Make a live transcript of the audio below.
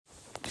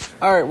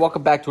All right,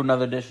 welcome back to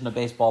another edition of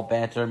Baseball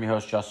Banter. I'm your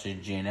host,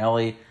 Justin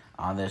Gianelli,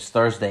 on this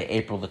Thursday,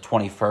 April the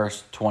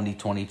 21st,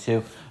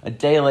 2022. A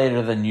day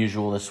later than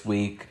usual this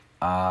week.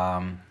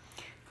 Let's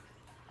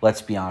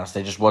be honest,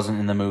 I just wasn't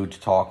in the mood to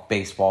talk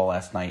baseball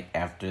last night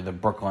after the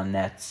Brooklyn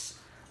Nets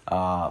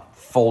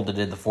folded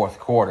in the fourth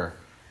quarter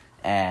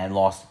and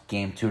lost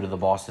Game 2 to the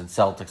Boston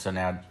Celtics, are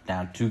now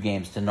down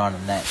 2-0 in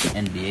that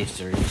NBA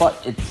series.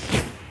 But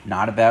it's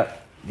not about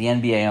the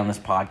NBA on this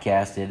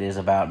podcast. It is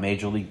about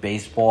Major League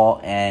Baseball,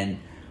 and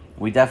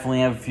we definitely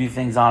have a few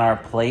things on our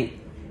plate.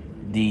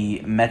 The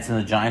Mets and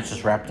the Giants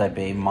just wrapped up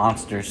a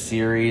monster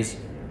series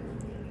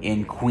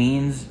in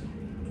Queens.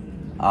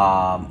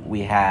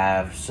 We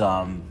have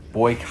some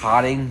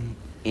boycotting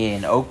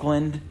in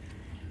Oakland,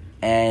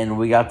 and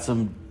we got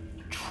some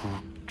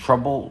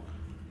trouble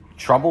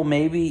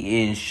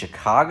maybe in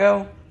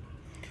Chicago.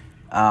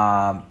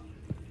 Right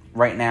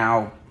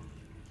now,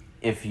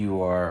 if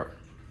you are,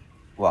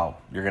 well,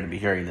 you're going to be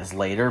hearing this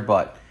later,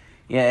 but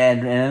yeah,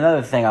 and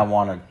another thing I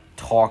want to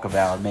talk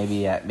about,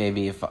 maybe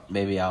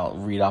I'll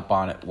read up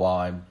on it while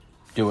I'm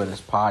doing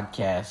this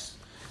podcast,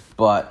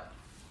 but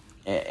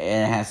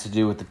it has to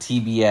do with the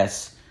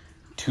TBS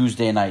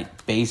Tuesday night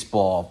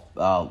baseball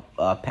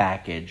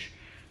package,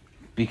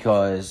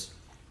 because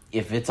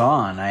if it's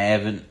on, I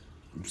haven't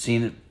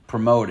seen it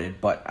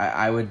promoted, but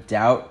I would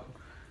doubt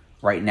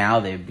right now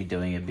they'd be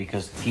doing it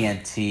because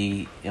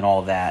TNT and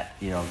all that,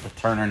 the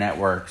Turner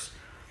networks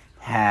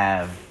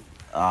have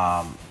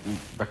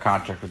the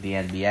contract with the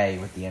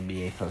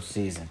NBA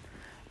postseason.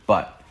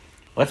 But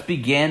let's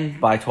begin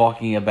by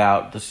talking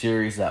about the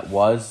series that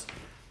was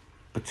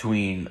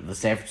between the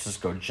San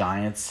Francisco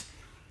Giants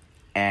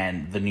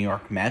and the New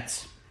York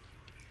Mets,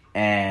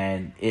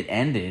 and it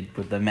ended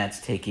with the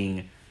Mets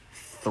taking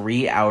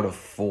 3 out of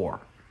 4.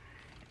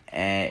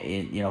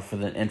 And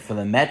for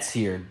the Mets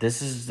here,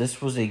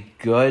 this was a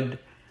good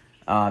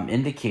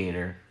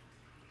indicator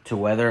to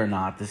whether or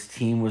not this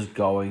team was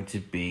going to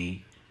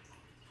be,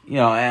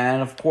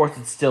 and of course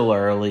it's still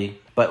early,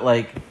 but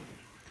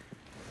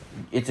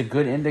it's a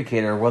good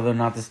indicator whether or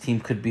not this team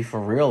could be for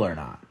real or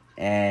not.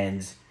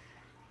 And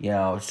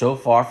so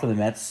far for the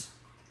Mets,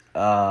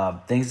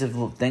 things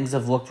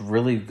have looked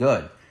really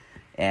good.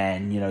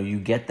 And you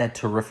get that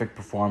terrific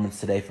performance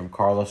today from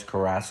Carlos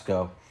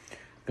Carrasco,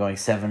 going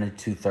 7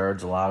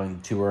 2/3,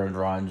 allowing 2 earned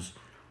runs,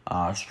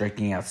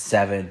 striking out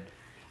 7.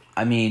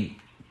 I mean,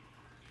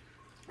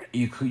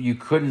 you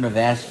couldn't have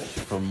asked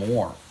for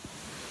more.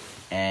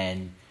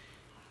 And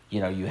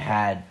you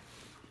had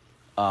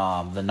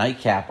the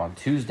nightcap on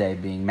Tuesday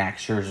being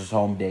Max Scherzer's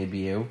home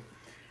debut,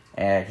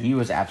 and he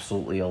was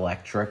absolutely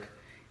electric.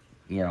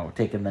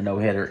 Taking the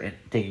no-hitter,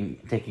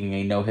 taking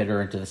a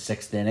no-hitter into the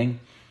 6th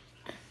inning,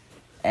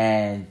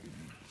 and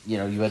you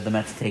had the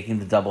Mets taking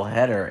the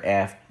doubleheader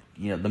after.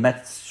 The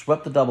Mets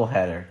swept the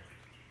doubleheader.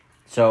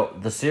 So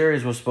the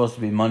series was supposed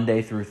to be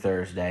Monday through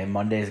Thursday.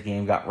 Monday's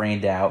game got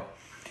rained out,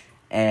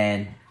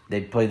 and they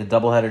played the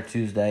doubleheader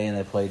Tuesday, and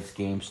they played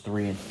games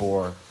 3 and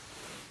 4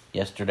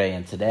 yesterday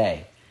and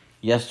today.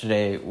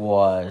 Yesterday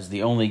was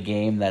the only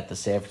game that the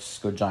San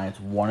Francisco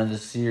Giants won in the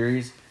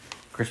series.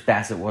 Chris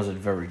Bassett wasn't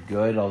very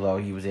good, although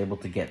he was able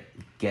to get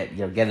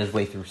his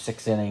way through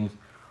 6 innings,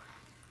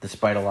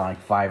 despite allowing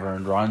 5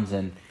 earned runs.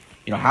 And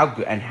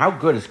how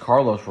good has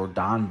Carlos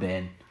Rodon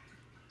been?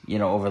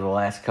 Over the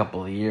last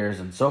couple of years,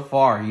 and so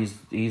far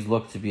he's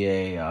looked to be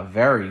a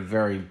very,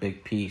 very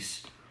big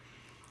piece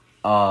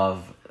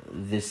of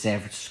this San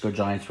Francisco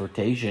Giants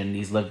rotation.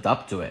 He's lived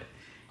up to it.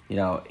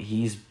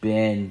 He's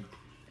been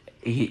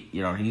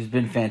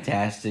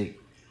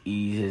fantastic.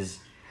 He's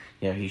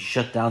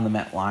shut down the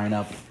Met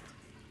lineup,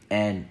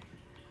 and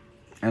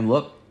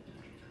look,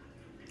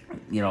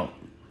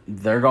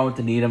 they're going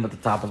to need him at the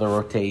top of the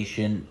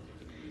rotation.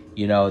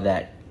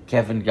 That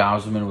Kevin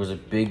Gausman was a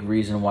big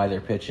reason why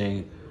their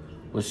pitching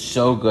was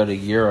so good a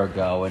year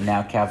ago, and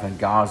now Kevin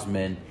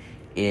Gausman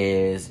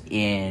is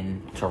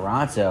in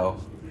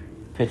Toronto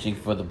pitching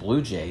for the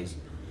Blue Jays.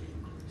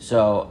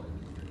 So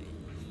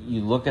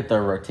you look at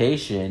their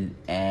rotation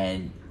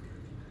and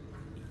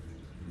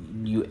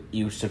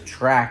you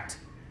subtract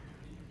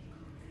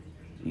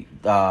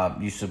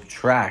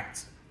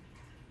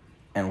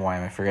and why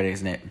am I forgetting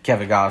his name?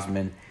 Kevin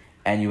Gausman,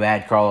 and you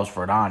add Carlos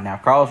Rodon. Now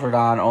Carlos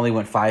Rodon only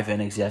went 5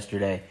 innings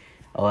yesterday,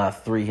 allowed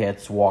 3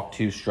 hits, walked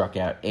 2, struck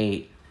out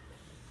 8.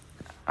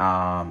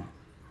 And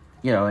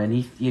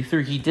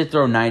he did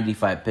throw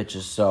 95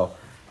 pitches. So,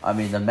 I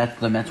mean, the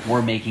Mets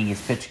were making his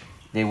pitch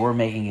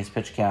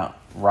count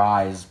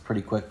rise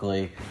pretty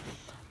quickly,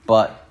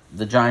 but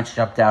the Giants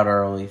jumped out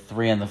early,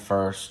 3 in the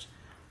first,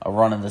 a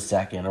run in the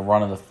second, a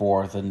run in the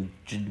fourth, and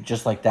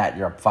just like that,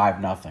 you're up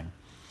 5-0.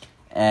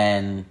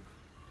 And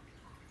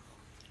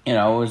it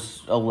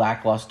was a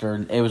lackluster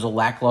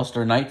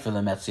night for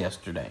the Mets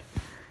yesterday,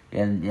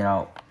 and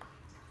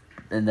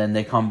and then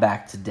they come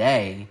back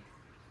today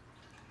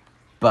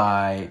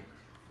by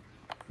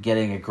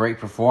getting a great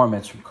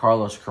performance from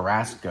Carlos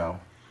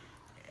Carrasco.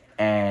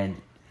 And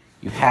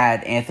you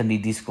had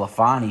Anthony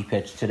DeSclafani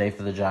pitch today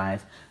for the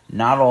Giants.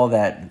 Not all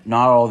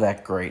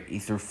that great. He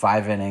threw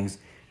 5 innings,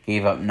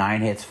 gave up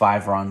 9 hits,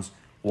 5 runs,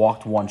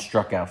 walked 1,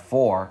 struck out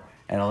 4,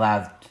 and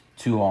allowed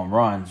 2 home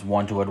runs,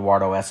 one to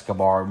Eduardo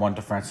Escobar and one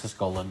to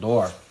Francisco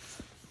Lindor.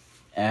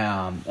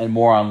 And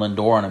more on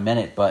Lindor in a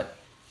minute, but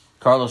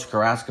Carlos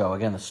Carrasco,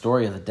 again, the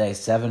story of the day,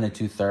 7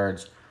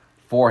 2/3,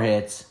 4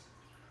 hits,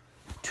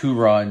 2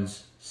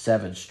 runs,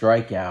 7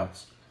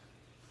 strikeouts.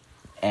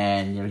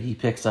 And he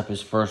picks up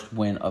his first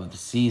win of the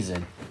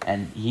season,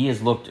 and he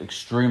has looked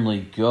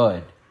extremely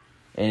good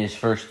in his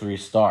first 3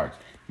 starts.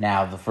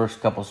 Now, the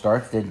first couple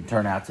starts didn't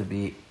turn out to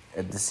be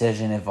a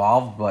decision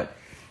involved, but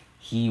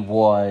he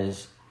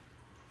was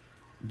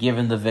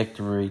given the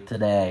victory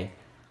today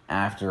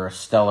after a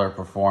stellar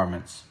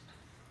performance.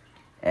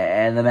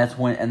 And the Mets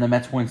win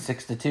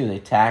 6-2. They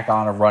tack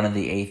on a run in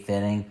the 8th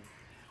inning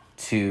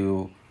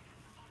to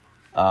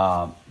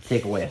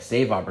take away a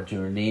save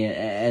opportunity.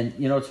 And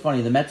it's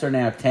funny, the Mets are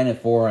now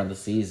 10-4 on the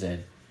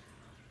season,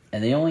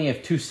 and they only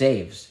have 2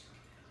 saves,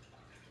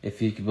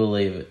 if you can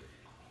believe it.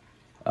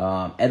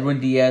 Edwin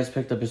Diaz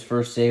picked up his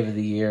first save of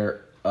the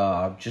year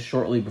just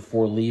shortly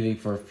before leaving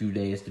for a few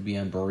days to be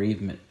on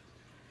bereavement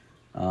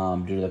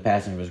due to the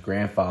passing of his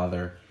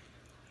grandfather.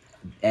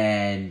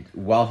 And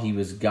while he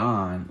was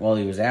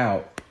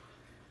out,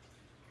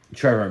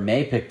 Trevor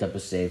May picked up a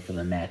save for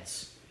the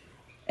Mets,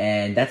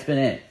 and that's been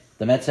it.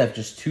 The Mets have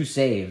just 2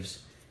 saves,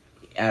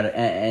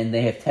 and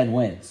they have 10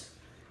 wins.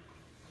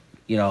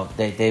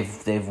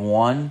 They've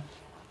won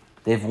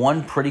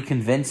pretty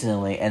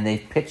convincingly, and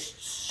they've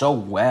pitched so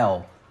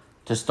well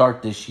to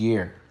start this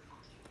year.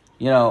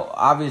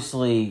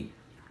 Obviously,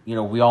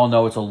 we all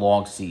know it's a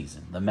long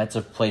season. The Mets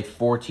have played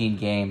 14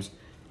 games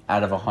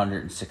out of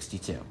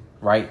 162,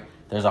 right?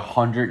 There's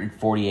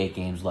 148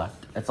 games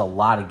left. That's a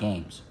lot of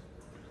games.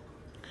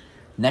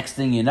 Next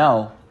thing you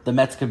know, the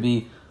Mets could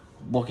be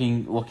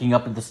looking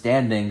up at the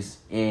standings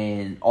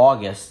in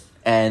August,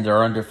 and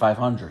they're under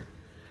 500.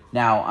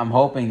 Now, I'm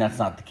hoping that's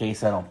not the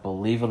case. I don't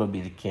believe it'll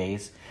be the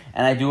case.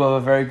 And I do have a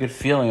very good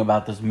feeling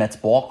about this Mets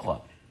ball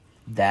club,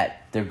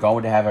 that they're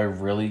going to have a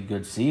really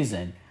good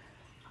season.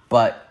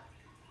 But,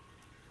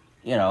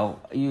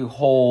 you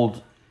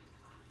hold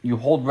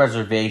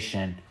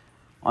reservation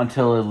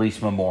until at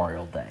least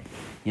Memorial Day.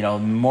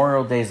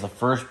 Memorial Day is the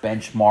first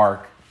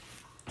benchmark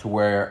to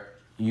where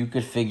you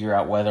could figure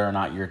out whether or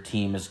not your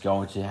team is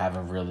going to have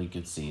a really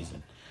good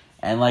season.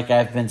 And like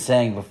I've been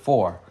saying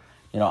before,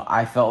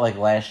 I felt like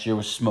last year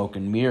was smoke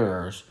and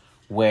mirrors,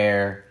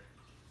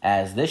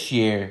 whereas this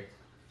year,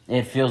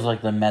 it feels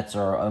like the Mets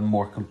are a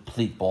more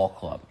complete ball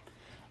club.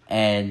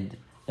 And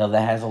that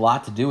has a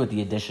lot to do with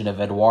the addition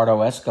of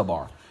Eduardo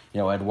Escobar.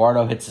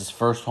 Eduardo hits his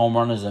first home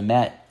run as a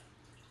Met.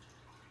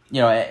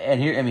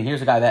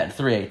 Here's a guy batting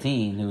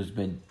 .318 who's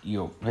been,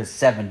 has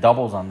 7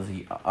 doubles on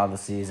the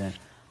season,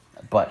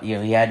 but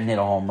he hadn't hit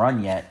a home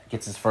run yet.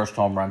 Gets his first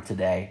home run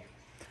today.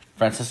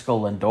 Francisco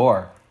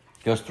Lindor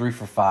goes 3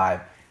 for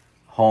 5,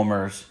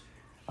 homers,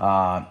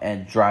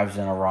 and drives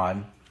in a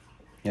run.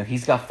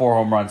 He's got 4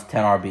 home runs,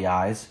 10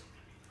 RBIs.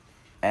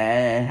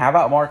 And how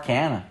about Mark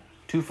Canha?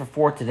 2 for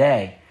 4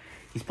 today.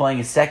 He's playing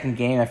his second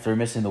game after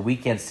missing the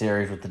weekend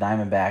series with the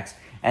Diamondbacks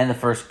and the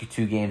first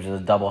 2 games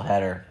of the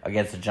doubleheader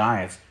against the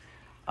Giants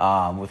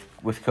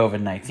with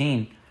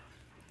COVID-19.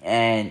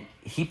 And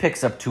he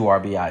picks up 2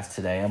 RBIs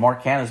today. And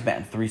Mark Canha's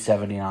batting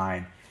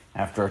 .379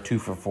 after a 2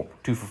 for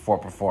 4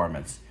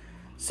 performance.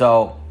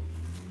 So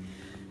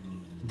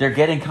they're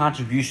getting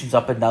contributions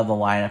up and down the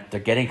lineup. They're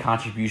getting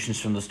contributions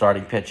from the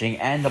starting pitching,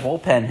 and the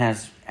bullpen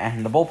has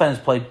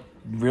played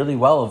really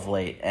well of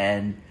late.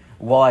 And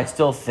while I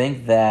still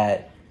think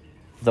that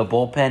the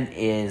bullpen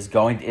is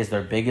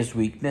their biggest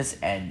weakness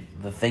and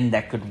the thing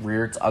that could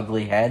rear its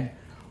ugly head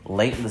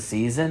late in the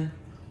season,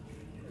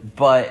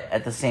 but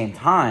at the same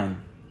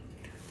time,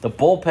 the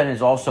bullpen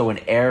is also an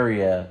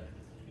area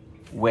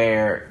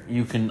where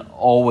you can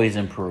always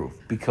improve,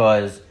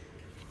 because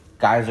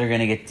guys are going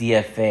to get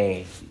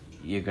DFA'd.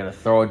 You're going to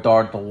throw a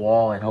dart at the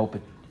wall and hope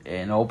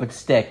it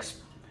sticks,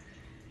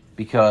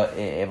 because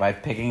if I'm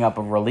picking up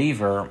a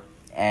reliever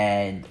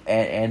and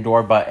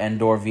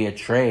via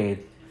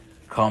trade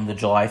come the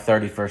July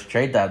 31st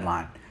trade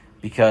deadline,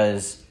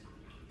 because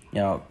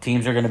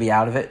teams are going to be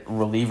out of it,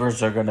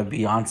 relievers are going to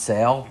be on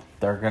sale,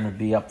 they're going to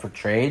be up for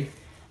trade,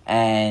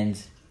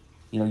 and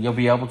you'll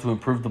be able to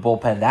improve the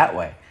bullpen that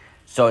way.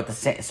 So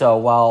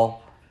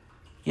while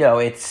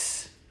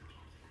it's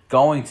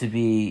going to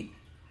be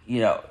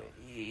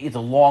it's a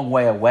long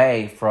way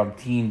away from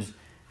teams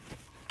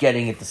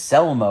getting into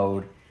sell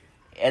mode,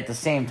 at the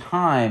same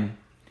time,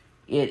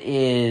 it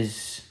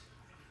is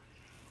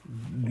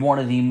one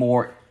of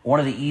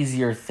the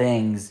easier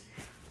things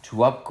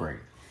to upgrade.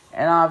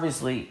 And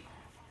obviously,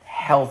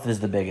 health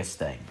is the biggest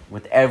thing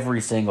with every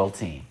single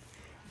team.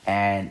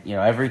 And,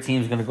 every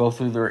team's going to go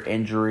through their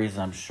injuries,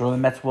 and I'm sure the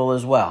Mets will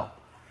as well.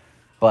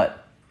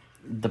 But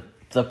the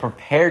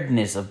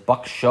preparedness of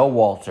Buck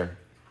Showalter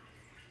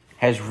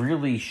has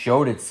really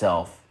showed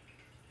itself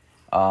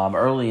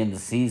early in the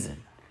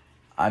season.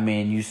 I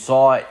mean, you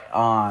saw it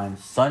on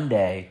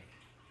Sunday,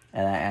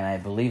 and I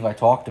believe I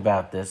talked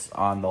about this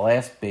on the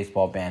last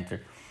Baseball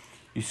Banter.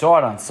 You saw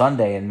it on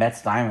Sunday in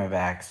Mets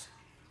Diamondbacks,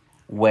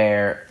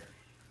 where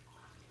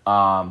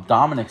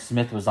Dominic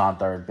Smith was on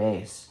third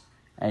base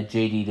and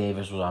J.D.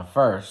 Davis was on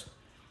first,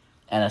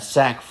 and a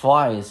sac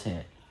fly is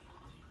hit.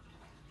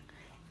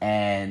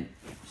 And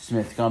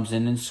Smith comes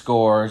in and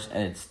scores,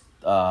 and it's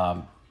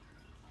 3-0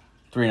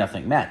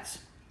 Mets.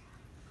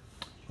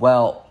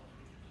 Well,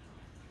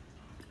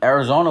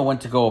 Arizona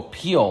went to go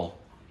appeal,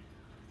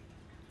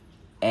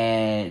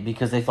 and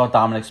because they thought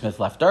Dominic Smith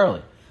left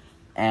early.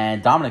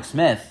 And Dominic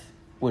Smith,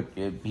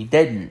 he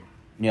didn't.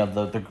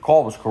 The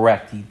call was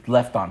correct. He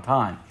left on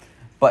time.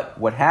 But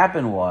what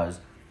happened was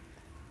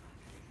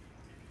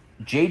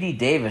J.D.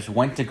 Davis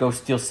went to go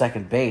steal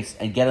second base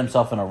and get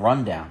himself in a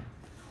rundown.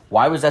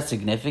 Why was that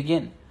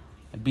significant?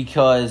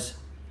 Because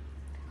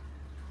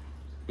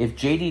if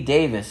J.D.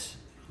 Davis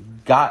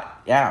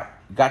got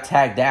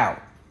tagged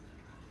out,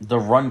 the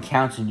run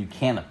counts and you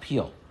can't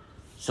appeal.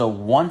 So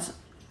once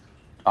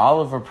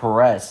Oliver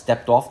Perez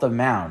stepped off the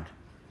mound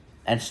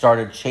and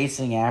started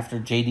chasing after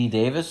J.D.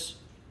 Davis,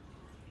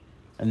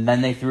 and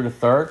then they threw to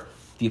third,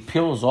 the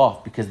appeal was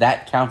off because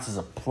that counts as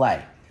a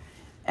play.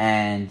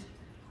 And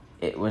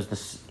it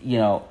was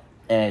and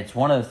it's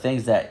one of the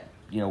things that,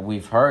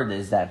 we've heard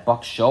is that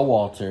Buck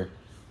Showalter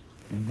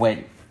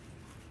went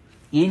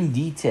in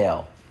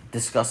detail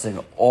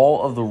discussing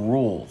all of the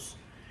rules.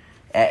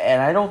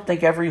 And I don't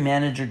think every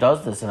manager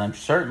does this, and I'm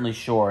certainly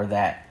sure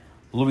that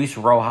Luis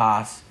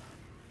Rojas,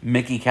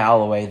 Mickey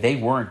Callaway, they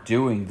weren't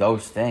doing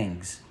those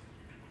things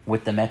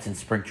with the Mets in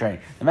spring training.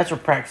 The Mets were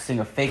practicing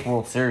a fake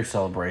World Series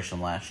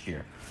celebration last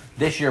year.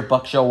 This year,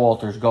 Buck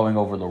Showalter's going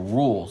over the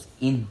rules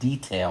in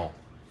detail,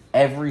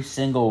 every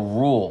single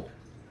rule,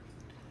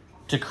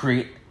 to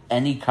create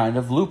any kind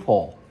of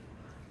loophole.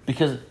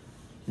 Because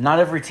not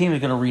every team is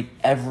going to read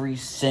every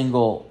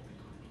single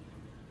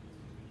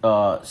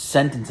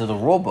sentence of the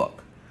rule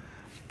book.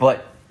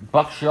 But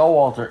Buck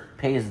Showalter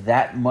pays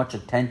that much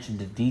attention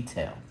to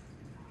detail.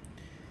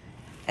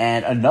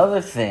 And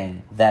another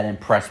thing that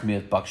impressed me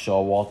with Buck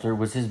Showalter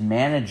was his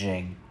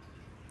managing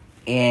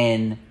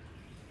in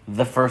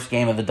the first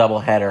game of the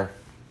doubleheader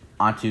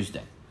on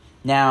Tuesday.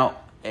 Now,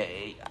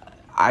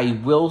 I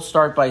will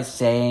start by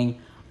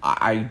saying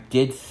I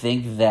did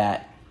think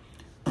that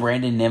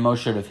Brandon Nimmo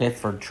should have hit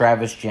for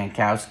Travis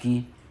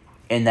Jankowski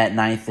in that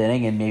ninth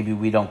inning, and maybe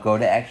we don't go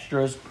to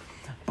extras.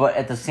 But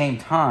at the same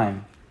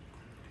time,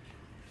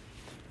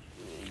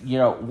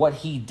 what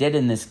he did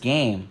in this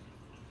game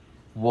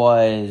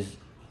was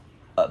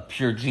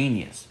pure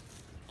genius.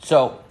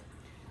 So,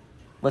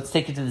 let's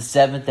take it to the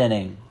seventh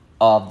inning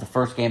of the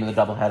first game of the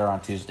doubleheader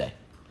on Tuesday.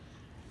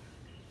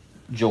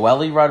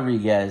 Joely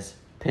Rodriguez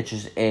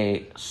pitches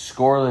a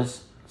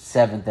scoreless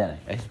seventh inning,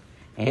 a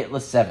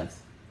hitless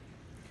seventh.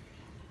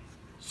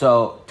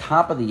 So,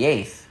 top of the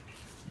eighth,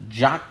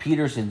 Jock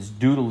Peterson's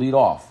due to lead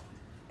off,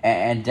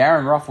 and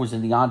Darren Ruff was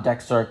in the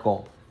on-deck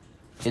circle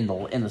in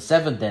the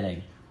seventh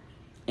inning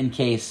in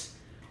case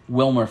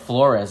Wilmer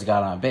Flores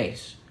got on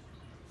base.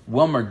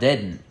 Wilmer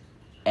didn't,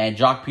 and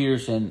Jock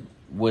Peterson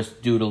was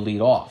due to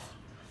lead off.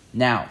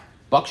 Now,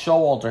 Buck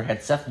Showalter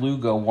had Seth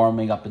Lugo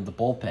warming up in the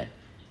bullpen.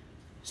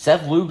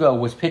 Seth Lugo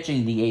was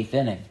pitching the eighth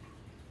inning,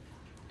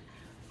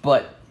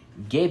 but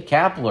Gabe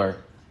Kapler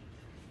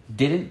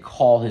didn't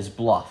call his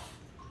bluff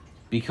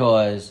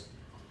because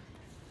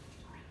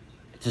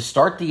to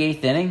start the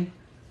eighth inning,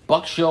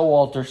 Buck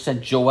Showalter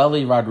sent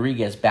Joely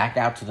Rodriguez back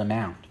out to the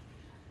mound.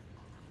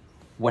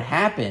 What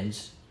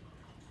happens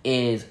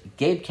is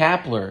Gabe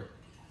Kapler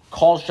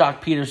calls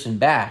Jock Peterson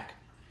back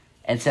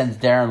and sends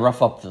Darren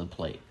Ruff up to the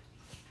plate.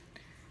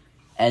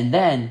 And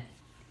then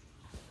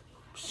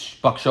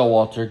Buck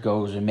Showalter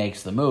goes and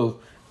makes the move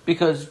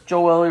because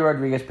Joely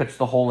Rodriguez pitched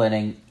the whole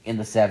inning in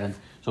the seventh,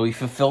 so he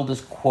fulfilled his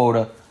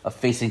quota of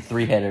facing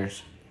three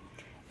hitters.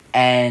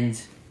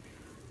 And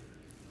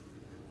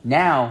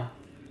now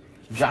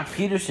Jock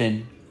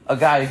Peterson, a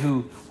guy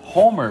who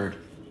homered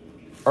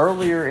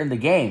earlier in the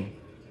game,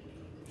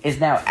 is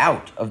now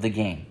out of the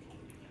game.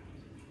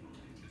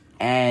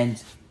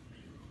 And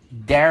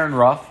Darren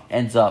Ruff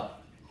ends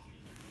up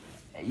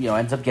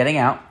getting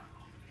out.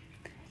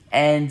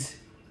 And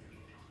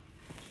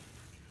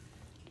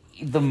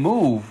the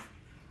move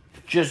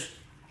just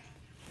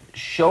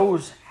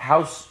shows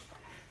how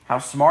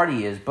smart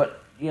he is.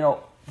 But,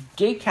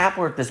 Gabe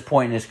Kapler at this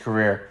point in his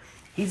career,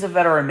 he's a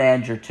veteran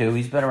manager too.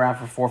 He's been around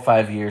for 4 or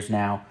 5 years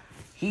now.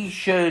 He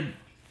should,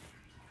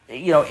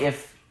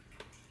 if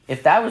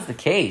that was the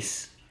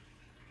case,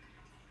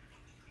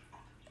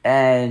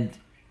 and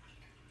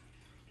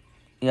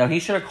he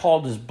should have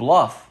called his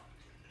bluff,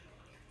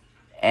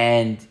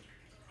 and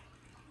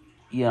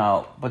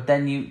but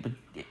then you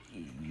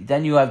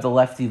have the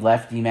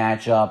lefty-lefty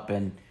matchup,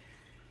 and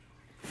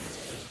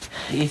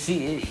you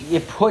see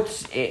it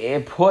puts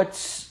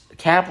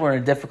Kapler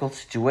in a difficult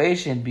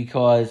situation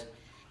because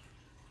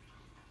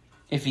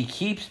if he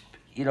keeps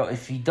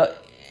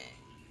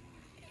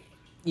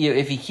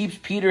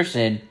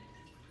Peterson,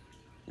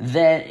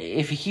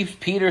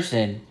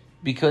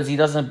 because he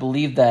doesn't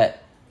believe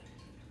that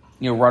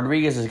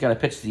Rodriguez is going to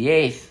pitch the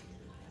eighth,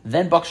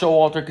 then Buck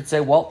Showalter could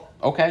say, well,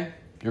 okay,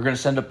 you're going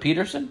to send up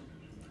Peterson?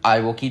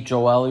 I will keep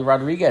Joely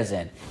Rodriguez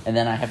in, and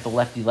then I have the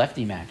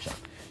lefty-lefty matchup.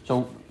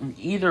 So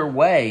either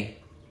way,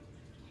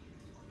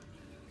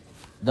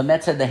 the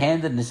Mets had the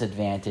handedness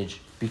advantage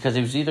because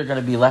it was either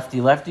going to be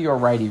lefty-lefty or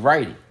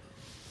righty-righty,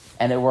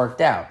 and it worked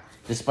out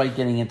despite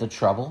getting into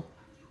trouble.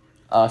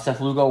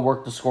 Seth Lugo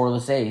worked the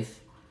scoreless eighth,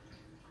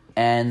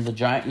 and the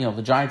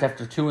Giants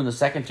after 2 in the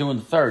second, 2 in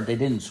the third, they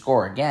didn't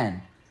score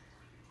again,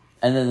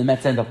 and then the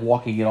Mets end up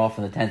walking it off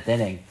in the 10th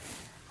inning.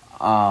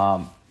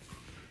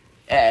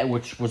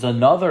 Which was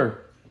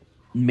another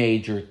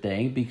major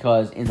thing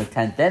because in the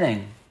 10th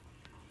inning,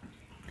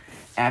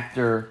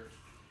 after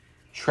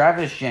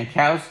Travis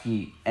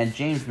Jankowski and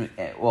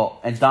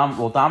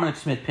Dominic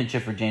Smith pinch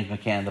hit for James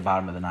McCann in the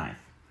bottom of the 9th,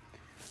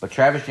 but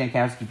Travis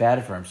Jankowski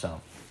batted for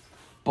himself.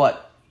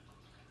 But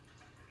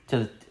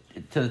to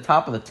the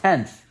top of the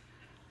 10th,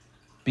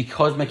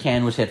 because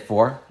McCann was hit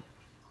for,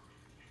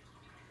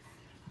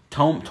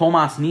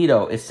 Tomas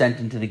Nido is sent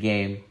into the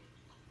game.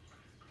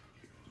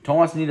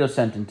 Tomas Nido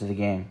sent into the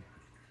game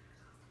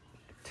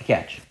to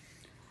catch.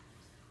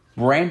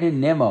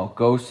 Brandon Nimmo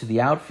goes to the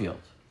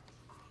outfield.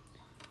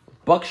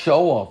 Buck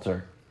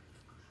Showalter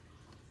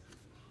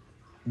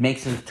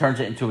turns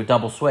it into a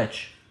double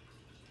switch.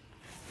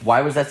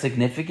 Why was that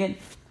significant?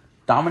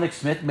 Dominic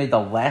Smith made the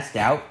last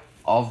out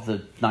of the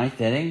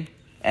 9th inning,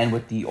 and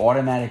with the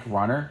automatic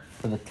runner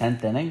for the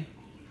 10th inning,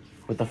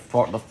 with the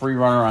free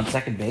runner on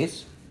second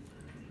base,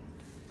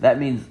 that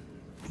means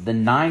the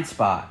 9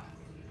 spot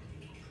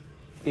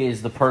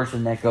is the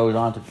person that goes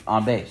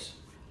on base.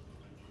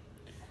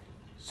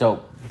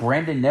 So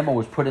Brandon Nimmo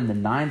was put in the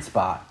 9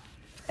 spot,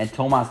 and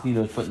Tomas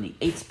Nido was put in the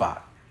 8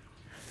 spot.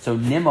 So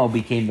Nimmo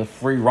became the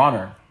free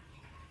runner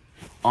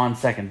on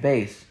second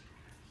base.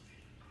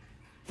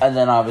 And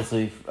then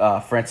obviously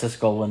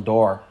Francisco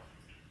Lindor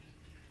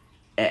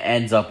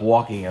ends up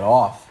walking it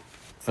off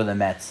for the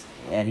Mets.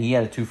 And he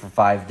had a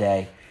 2-for-5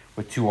 day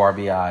with 2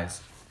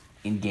 RBIs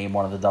in game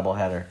 1 of the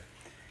doubleheader.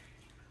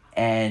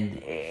 And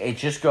it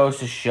just goes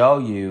to show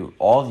you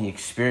all the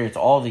experience,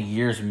 all the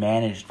years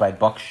managed by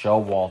Buck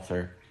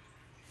Showalter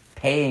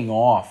paying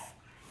off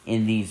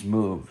in these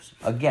moves.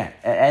 Again,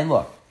 and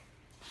look,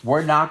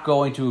 we're not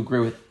going to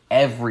agree with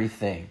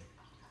everything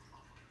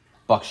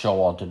Buck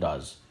Showalter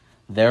does.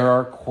 There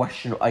are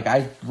questions, like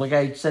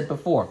I said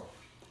before,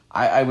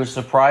 I was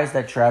surprised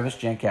that Travis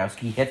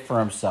Jankowski hit for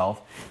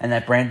himself and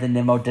that Brandon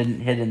Nimmo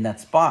didn't hit in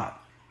that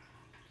spot.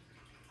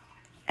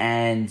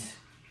 And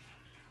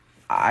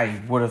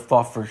I would have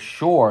thought for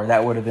sure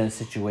that would have been a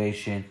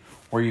situation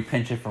where you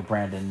pinch it for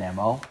Brandon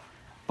Nimmo.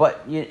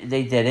 But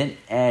they didn't.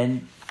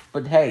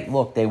 But hey,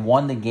 look, they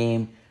won the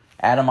game.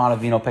 Adam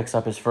Ottavino picks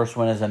up his first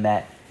win as a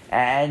Met.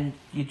 And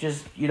you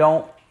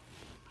don't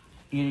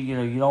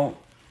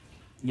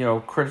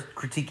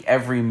critique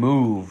every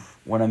move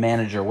when a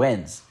manager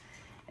wins.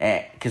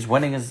 Because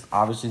winning is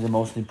obviously the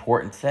most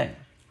important thing.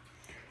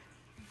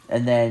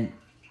 And then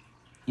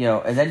you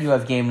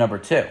have game number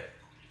 2.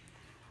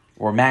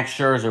 Where Max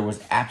Scherzer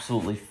was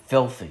absolutely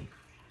filthy.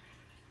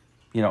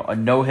 A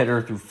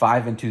no-hitter through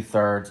 5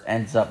 2/3,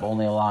 ends up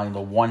only allowing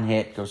the 1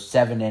 hit, goes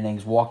 7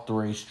 innings, walked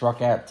 3,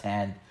 struck out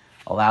 10,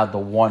 allowed the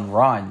 1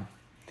 run,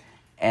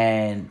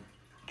 and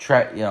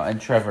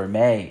Trevor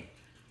May.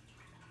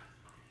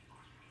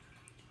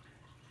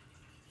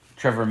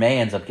 Trevor May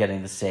ends up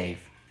getting the save,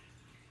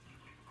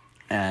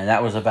 and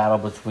that was a battle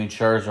between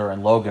Scherzer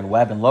and Logan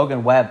Webb, and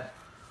Logan Webb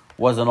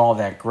wasn't all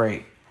that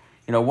great.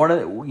 One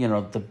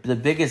of the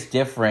biggest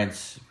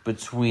difference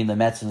between the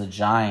Mets and the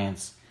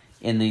Giants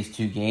in these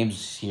 2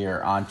 games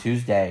here on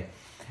Tuesday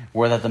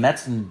were that the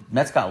Mets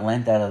got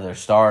lent out of their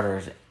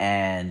starters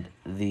and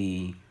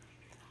the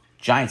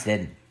Giants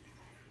didn't.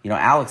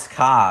 Alex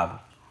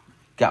Cobb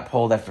got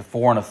pulled after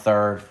 4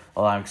 1/3,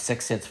 allowing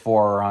 6 hits,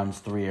 4 runs,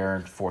 3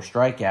 earned, 4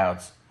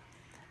 strikeouts,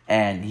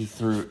 and he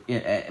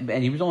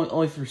was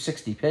only threw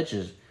 60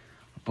 pitches,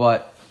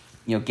 but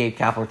Gabe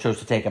Kapler chose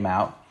to take him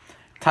out.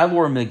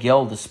 Tyler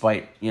McGill,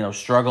 despite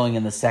struggling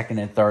in the 2nd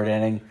and 3rd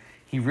inning,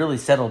 he really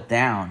settled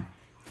down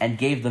and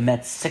gave the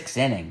Mets 6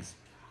 innings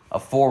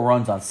of 4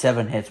 runs on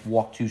 7 hits,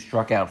 walked 2,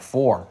 struck out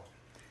 4.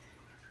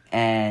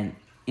 And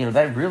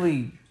that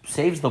really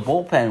saves the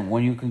bullpen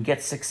when you can get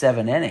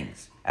 6-7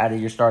 innings out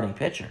of your starting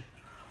pitcher.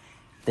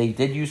 They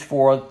did use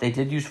 4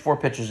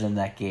 pitchers in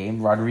that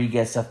game.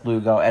 Rodriguez, Seth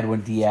Lugo,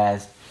 Edwin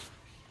Diaz,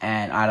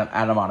 and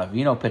Adam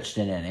Ottavino pitched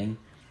an inning.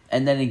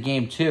 And then in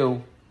game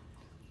 2,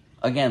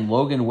 again,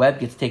 Logan Webb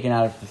gets taken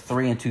out after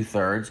 3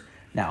 2/3.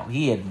 Now,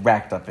 he had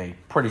racked up a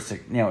pretty,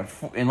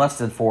 in less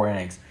than 4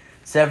 innings,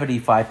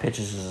 75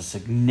 pitches is a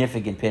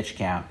significant pitch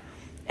count,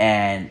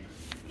 and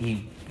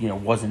he,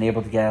 wasn't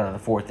able to get out of the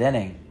 4th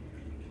inning.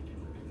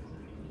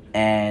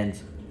 And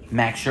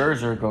Max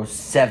Scherzer goes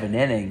 7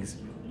 innings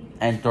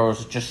and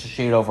throws just a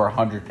shade over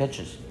 100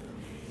 pitches.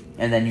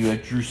 And then you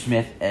had Drew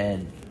Smith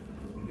and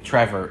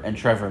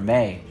Trevor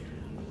May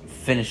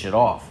finish it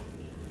off.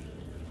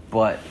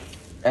 But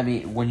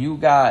when you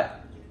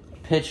got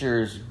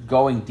pitchers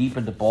going deep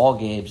into ball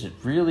games, it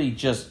really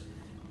just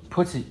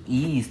puts an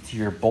ease to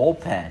your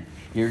bullpen.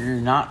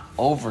 You're not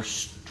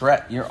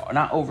overstressing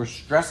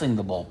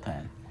the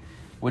bullpen,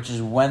 which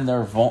is when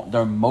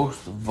they're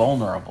most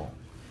vulnerable.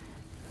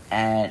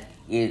 And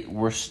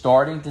we're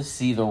starting to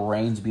see the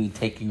reins being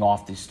taken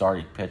off these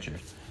starting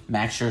pitchers.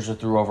 Max Scherzer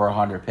threw over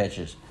 100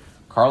 pitches.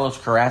 Carlos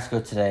Carrasco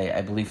today,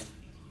 I believe,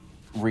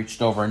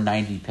 reached over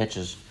 90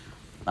 pitches.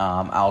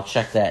 I'll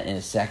check that in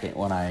a second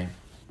when I,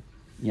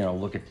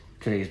 look at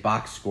today's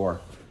box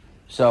score.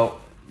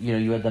 So,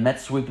 you had the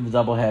Mets sweeping the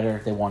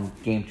doubleheader. They won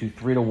Game 2,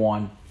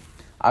 3-1.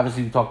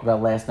 Obviously, we talked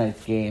about last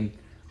night's game,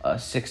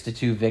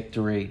 6-2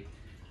 victory.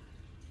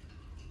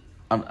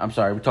 I'm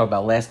sorry, we talked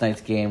about last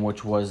night's game,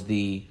 which was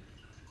the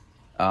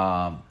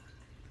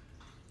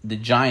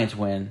Giants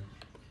win,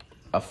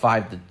 a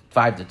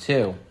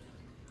 5-2,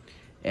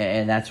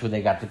 and that's where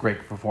they got the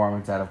great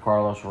performance out of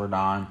Carlos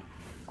Rodon.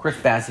 Chris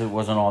Bassett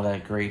wasn't all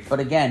that great, but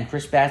again,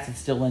 Chris Bassett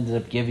still ended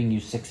up giving you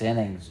 6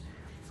 innings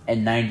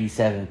and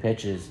 97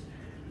 pitches.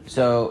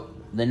 So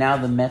now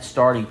the Mets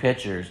starting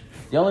pitchers,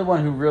 the only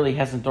one who really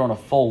hasn't thrown a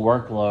full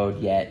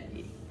workload yet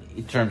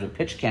in terms of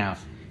pitch count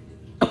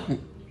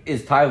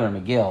is Tyler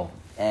McGill.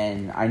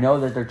 And I know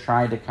that they're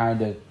trying to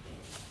kind of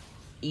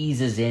ease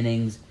his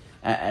innings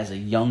as a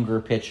younger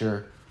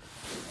pitcher.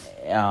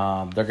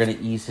 They're going to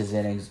ease his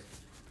innings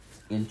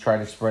and try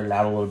to spread it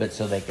out a little bit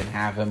so they can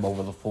have him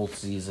over the full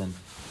season.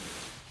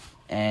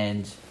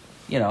 And,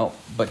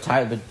 but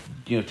Tyler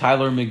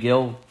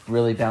McGill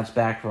really bounced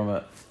back from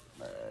a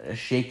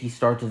shaky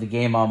start to the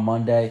game on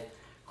Monday.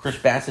 Chris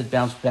Bassett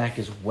bounced back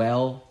as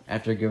well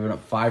after giving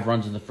up 5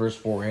 runs in the first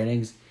 4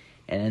 innings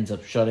and ends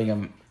up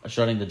shutting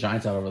the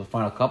Giants out over the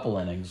final couple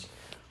innings,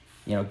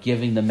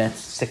 giving the Mets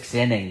 6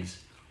 innings.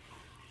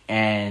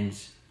 And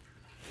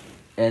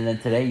then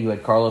today you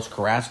had Carlos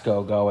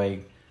Carrasco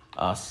going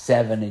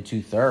 7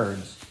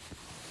 2/3.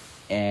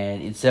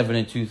 And in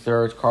 7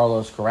 2/3,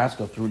 Carlos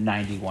Carrasco threw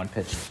 91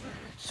 pitches.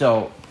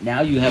 So now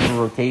you have a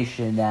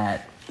rotation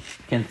that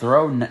can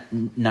throw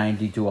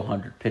 90 to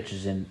 100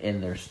 pitches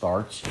in their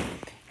starts.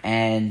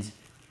 And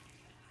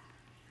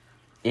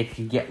it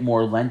can get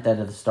more length out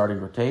of the starting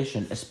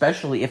rotation,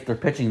 especially if they're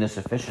pitching this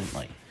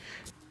efficiently.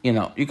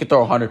 You could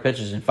throw 100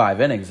 pitches in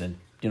 5 innings and,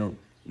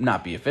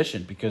 not be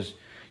efficient because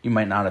you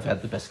might not have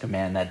had the best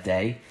command that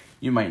day.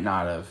 You might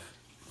not have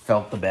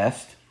felt the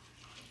best.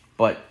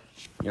 But,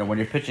 when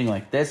you're pitching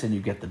like this and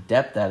you get the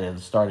depth out of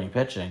the starting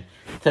pitching,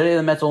 today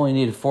the Mets only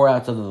needed 4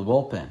 outs out of the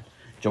bullpen.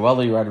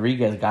 Joely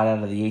Rodriguez got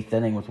out of the 8th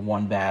inning with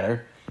 1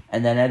 batter,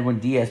 and then Edwin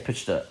Diaz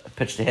pitched a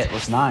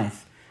hitless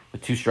 9th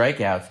with 2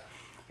 strikeouts,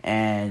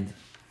 and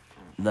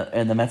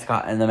the Mets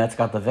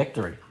got the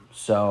victory.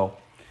 So,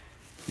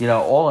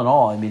 all in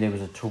all, it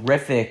was a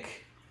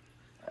terrific,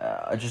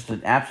 just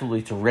an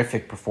absolutely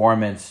terrific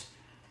performance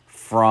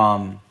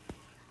from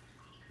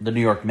the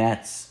New York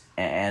Mets,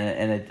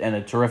 and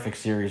a terrific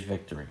series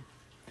victory.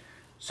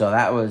 So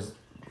that was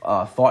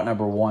thought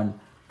number 1.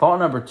 Thought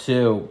number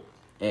 2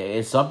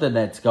 is something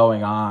that's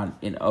going on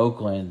in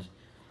Oakland,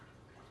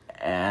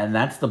 and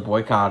that's the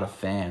boycott of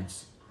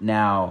fans.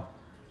 Now,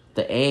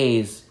 the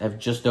A's have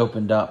just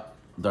opened up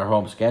their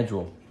home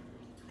schedule,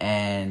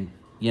 and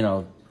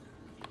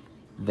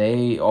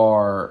they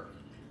are,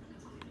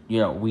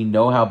 we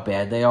know how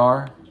bad they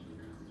are.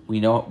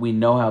 We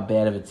know how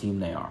bad of a team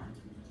they are,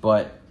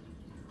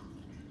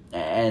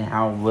 and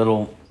how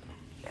little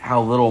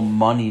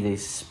money they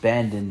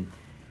spend, and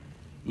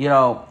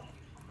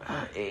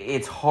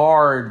it's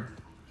hard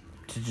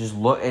to just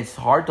look. It's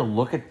hard to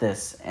look at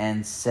this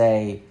and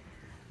say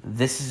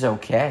this is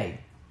okay,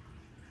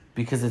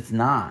 because it's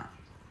not.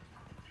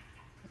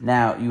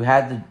 Now you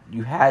had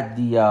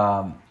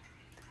the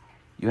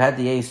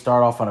A's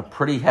start off on a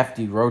pretty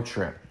hefty road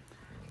trip.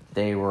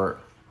 They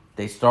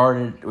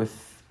started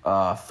with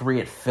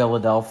 3 at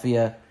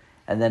Philadelphia,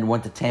 and then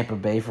went to Tampa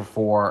Bay for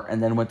 4,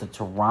 and then went to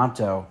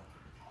Toronto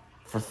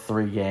for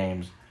 3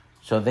 games.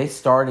 So they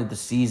started the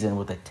season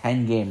with a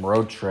 10-game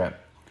road trip.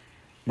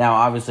 Now,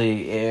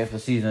 obviously, if the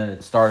season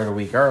had started a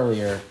week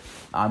earlier,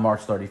 on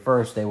March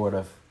 31st, they would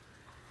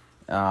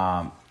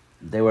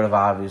have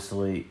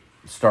obviously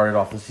started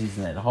off the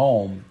season at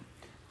home.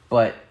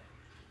 But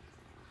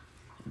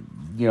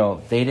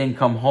they didn't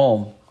come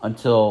home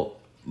until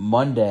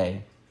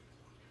Monday,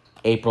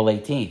 April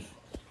 18th.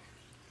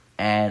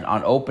 And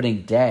on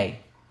opening day,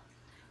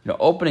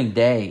 opening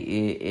day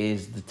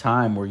is the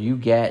time where you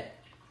get,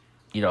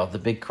 the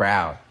big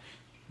crowd.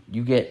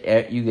 You get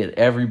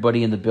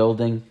everybody in the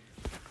building.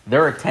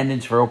 Their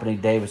attendance for opening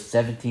day was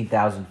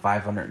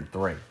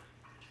 17,503,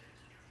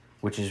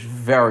 which is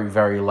very,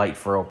 very light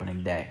for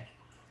opening day.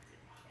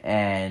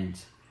 And,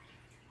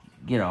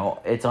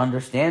 it's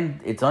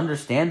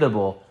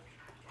understandable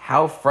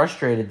how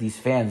frustrated these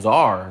fans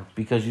are,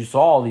 because you saw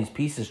all these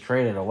pieces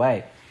traded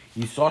away.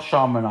 You saw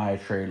Sean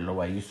Manaea traded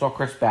away. You saw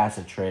Chris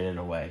Bassett traded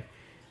away.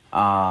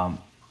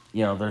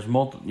 There's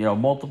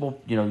multiple.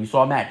 You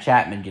saw Matt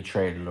Chapman get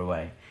traded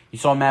away. You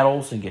saw Matt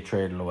Olson get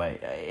traded away.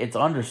 It's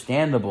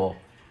understandable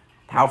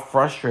how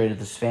frustrated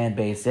this fan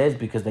base is,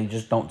 because they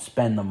just don't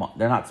spend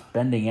they're not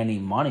spending any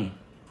money.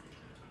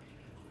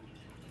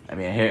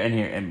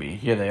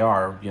 Here they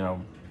are.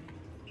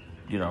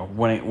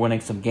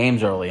 Winning some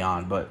games early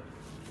on, but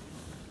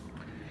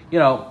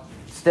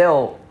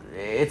still,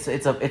 it's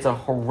a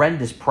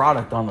horrendous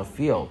product on the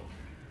field.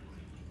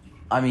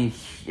 I mean,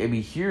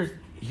 here's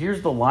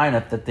the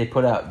lineup that they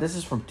put out. This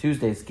is from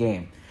Tuesday's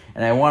game,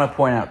 and I want to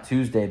point out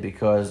Tuesday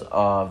because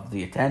of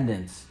the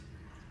attendance.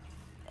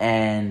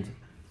 But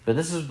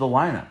this is the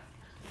lineup.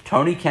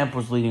 Tony Kemp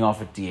was leading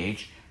off at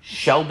DH.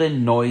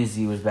 Sheldon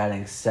Noisy was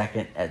batting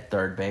second at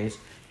third base.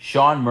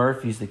 Sean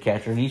Murphy's the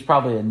catcher, and he's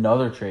probably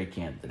another trade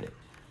candidate.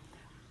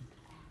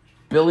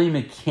 Billy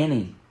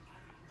McKinney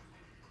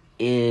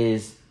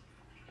is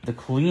the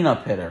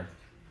cleanup hitter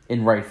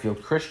in right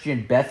field.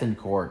 Christian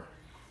Bethencourt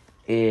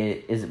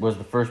was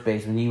the first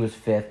baseman. He was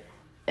fifth.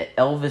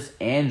 Elvis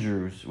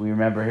Andrews, we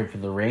remember him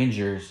from the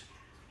Rangers.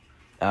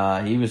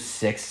 He was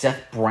sixth.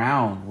 Seth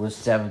Brown was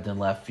seventh in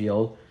left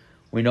field.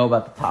 We know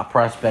about the top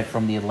prospect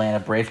from the Atlanta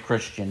Braves,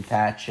 Christian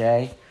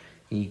Pache.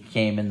 He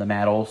came in the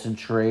Matt Olson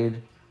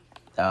trade.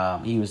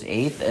 He was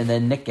eighth. And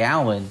then Nick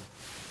Allen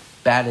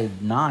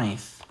batted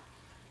ninth.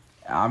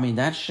 I mean,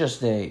 that's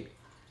just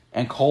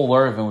and Cole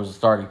Irvin was the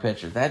starting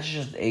pitcher. That's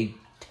just a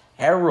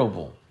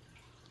terrible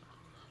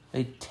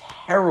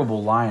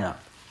lineup.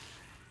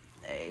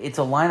 It's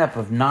a lineup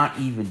of not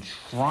even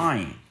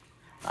trying.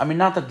 I mean,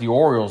 not that the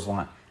Orioles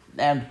line.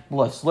 And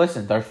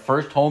listen, their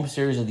first home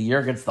series of the year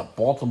against the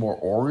Baltimore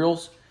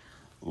Orioles.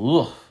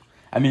 Ugh.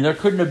 I mean, there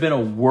couldn't have been a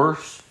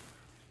worse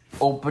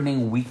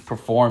opening week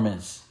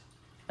performance.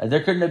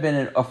 There couldn't have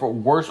been a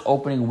worse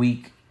opening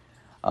week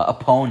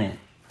opponent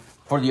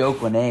for the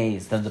Oakland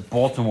A's than the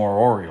Baltimore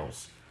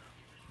Orioles,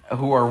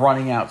 who are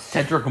running out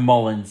Cedric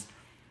Mullins,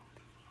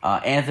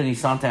 Anthony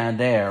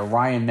Santander,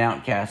 Ryan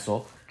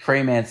Mountcastle,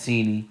 Trey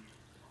Mancini,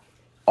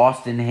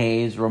 Austin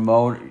Hayes,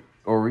 Ramon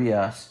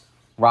Urias,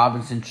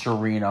 Robinson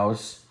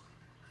Chirinos,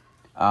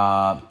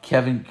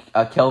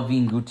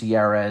 Kelvin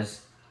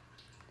Gutierrez,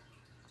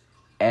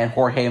 and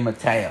Jorge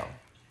Mateo.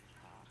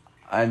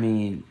 I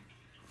mean,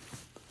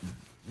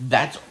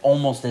 that's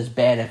almost as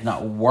bad, if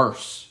not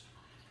worse,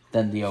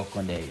 than the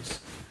Oakland A's.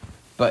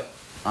 But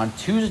on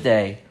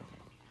Tuesday,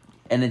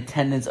 an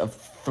attendance of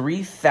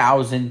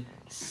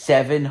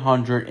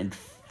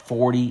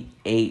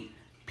 3,748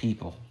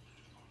 people.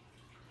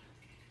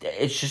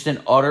 It's just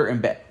an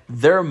utter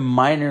their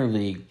minor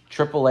league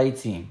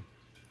AAA team.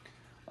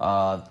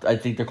 I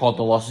think they're called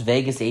the Las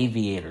Vegas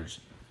Aviators.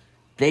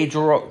 They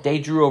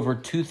drew over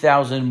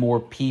 2,000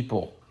 more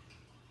people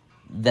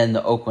than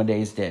the Oakland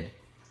A's did.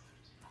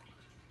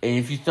 And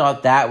if you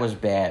thought that was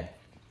bad,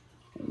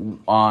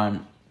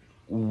 on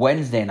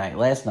Wednesday night,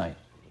 last night,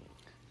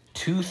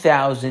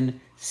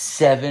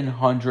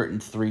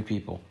 2,703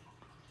 people.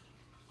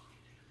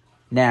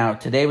 Now,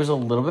 today was a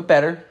little bit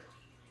better.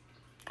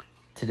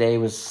 Today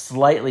was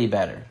slightly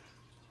better.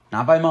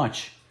 Not by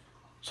much.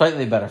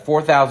 Slightly better.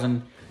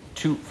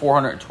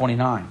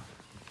 4,429.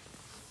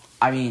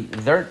 I mean,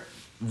 they're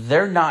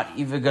not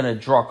even going to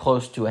draw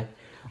close to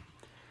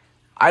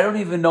I don't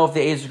even know if the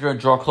A's are going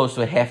to draw close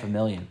to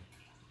 500,000.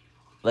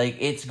 Like,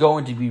 it's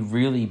going to be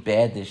really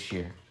bad this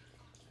year.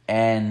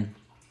 And,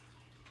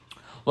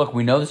 look,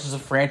 we know this is a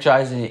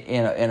franchise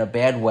in a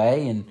bad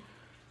way, and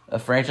a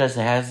franchise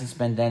that hasn't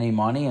spent any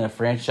money, and a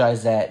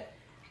franchise that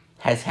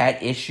has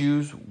had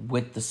issues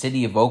with the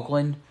city of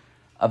Oakland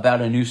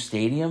about a new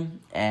stadium,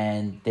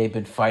 and they've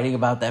been fighting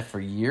about that for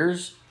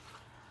years.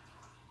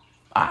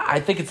 I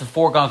think it's a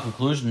foregone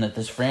conclusion that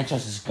this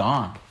franchise is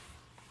gone.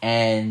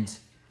 And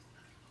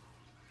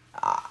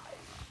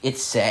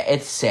it's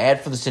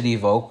sad for the city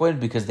of Oakland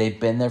because they've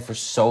been there for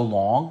so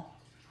long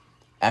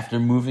after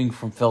moving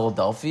from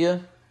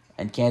Philadelphia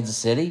and Kansas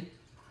City.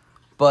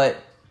 But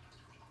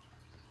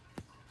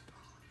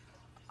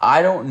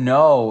I don't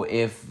know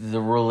if the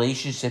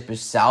relationship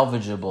is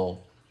salvageable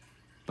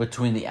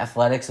between the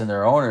Athletics and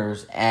their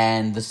owners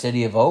and the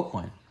city of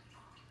Oakland.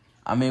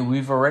 I mean,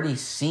 we've already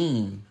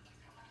seen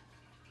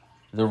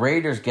the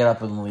Raiders get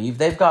up and leave.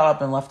 They've got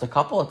up and left a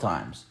couple of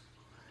times.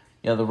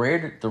 You know, the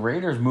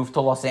Raiders moved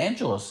to Los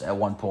Angeles at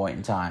one point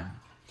in time.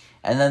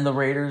 And then the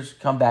Raiders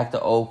come back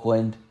to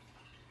Oakland,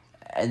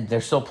 and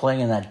they're still playing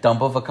in that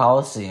dump of a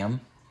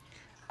coliseum.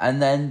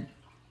 And then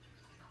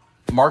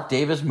Mark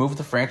Davis moved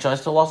the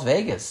franchise to Las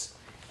Vegas,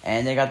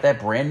 and they got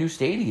that brand new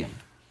stadium.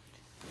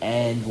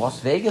 And Las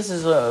Vegas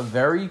is a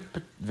very,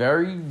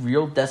 very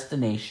real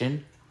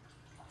destination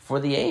for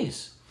the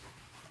A's.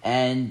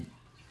 And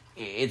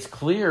it's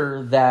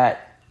clear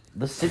that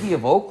the city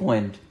of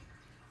Oakland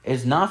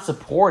is not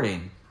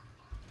supporting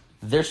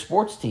their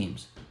sports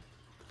teams.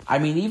 I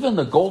mean, even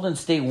the Golden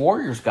State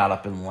Warriors got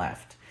up and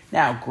left.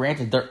 Now,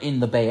 granted, they're in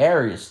the Bay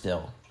Area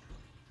still,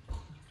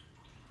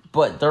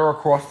 but they're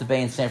across the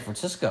bay in San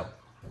Francisco.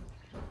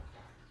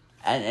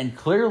 And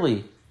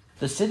clearly,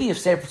 the city of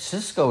San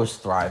Francisco is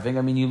thriving.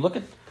 I mean, you look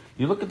at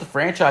the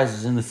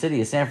franchises in the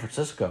city of San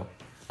Francisco.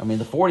 I mean,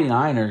 the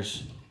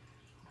 49ers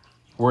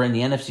were in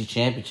the NFC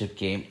Championship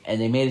game, and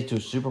they made it to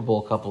a Super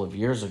Bowl a couple of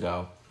years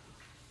ago.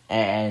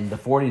 And the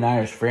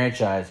 49ers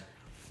franchise,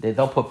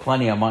 they'll put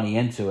plenty of money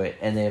into it,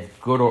 and they have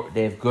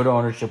good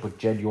ownership with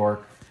Jed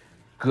York,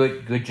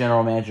 good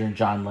general manager in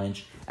John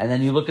Lynch. And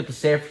then you look at the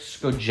San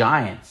Francisco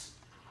Giants,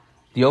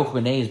 the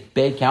Oakland A's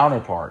big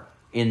counterpart.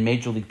 in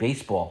Major League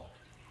Baseball.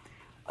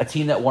 A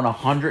team that won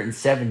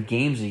 107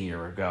 games a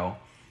year ago.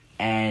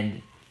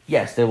 And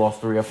yes, they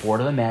lost 3 or 4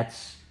 to the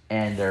Mets,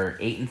 and they're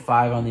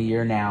 8-5 on the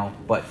year now.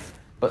 But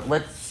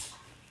let's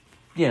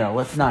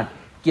not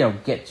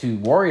get too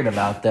worried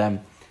about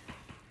them.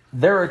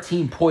 They're a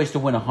team poised to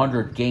win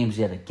 100 games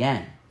yet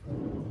again,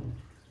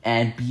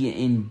 and be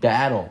in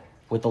battle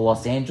with the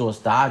Los Angeles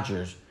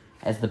Dodgers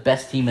as the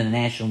best team in the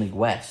National League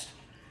West.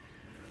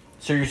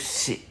 So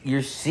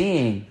you're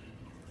seeing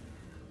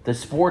the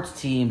sports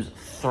teams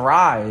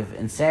thrive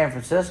in San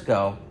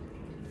Francisco,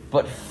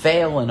 but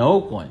fail in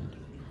Oakland.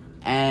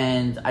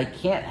 And I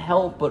can't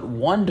help but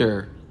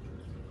wonder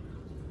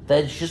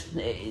that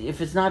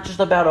if it's not just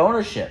about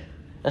ownership,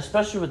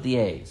 especially with the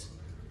A's.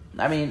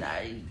 I mean,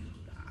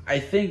 I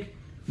think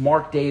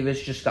Mark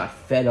Davis just got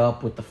fed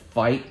up with the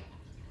fight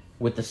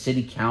with the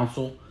city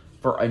council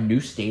for a new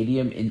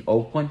stadium in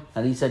Oakland.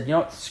 And he said,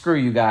 screw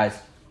you guys.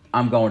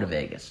 I'm going to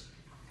Vegas.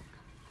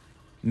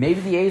 Maybe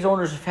the A's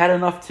owners have had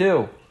enough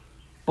too.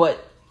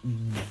 But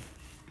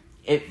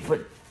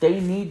they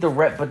need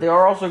but they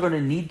are also going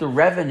to need the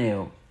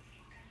revenue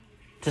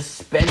to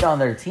spend on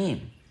their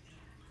team.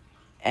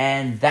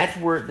 And that's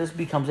where this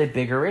becomes a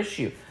bigger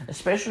issue,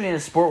 especially in a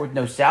sport with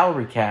no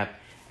salary cap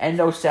and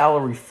no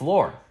salary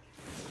floor.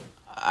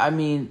 I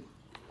mean,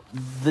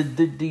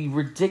 the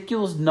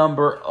ridiculous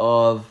number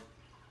of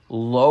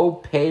low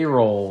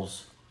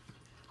payrolls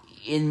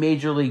in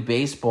Major League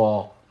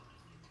Baseball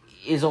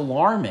is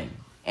alarming.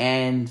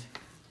 And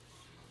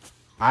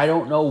I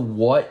don't know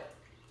what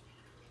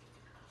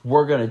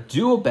we're going to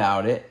do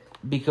about it,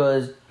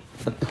 because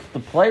the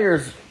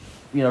players,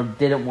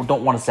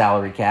 don't want a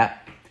salary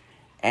cap,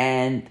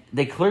 and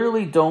they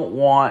clearly don't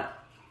want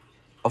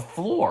a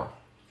floor.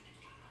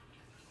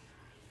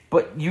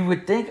 But you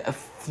would think a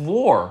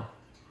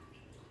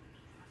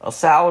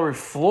salary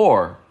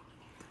floor,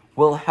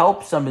 will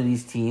help some of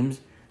these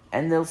teams,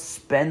 and they'll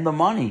spend the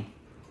money.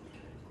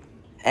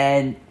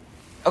 And,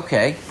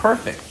 okay,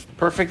 perfect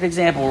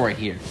example right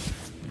here.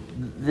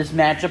 This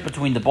matchup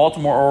between the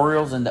Baltimore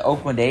Orioles and the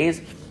Oakland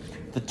A's,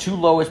 the 2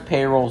 lowest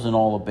payrolls in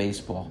all of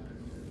baseball.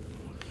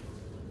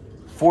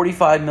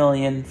 $45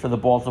 million for the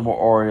Baltimore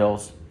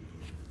Orioles,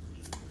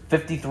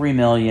 $53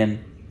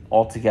 million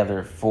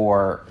altogether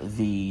for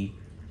the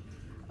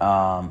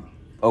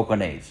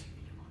Oakland A's.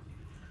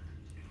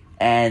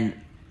 And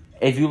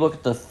if you look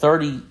at the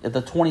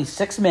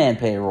 26-man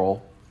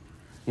payroll,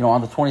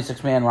 on the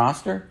 26-man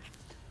roster,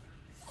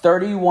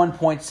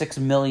 $31.6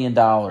 million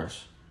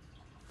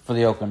for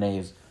the Oakland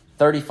A's,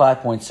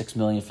 $35.6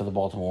 million for the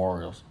Baltimore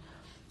Orioles.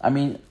 I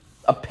mean,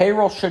 a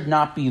payroll should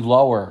not be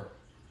lower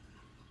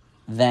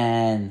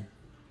than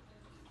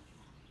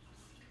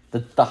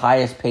the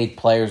highest paid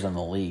players in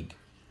the league.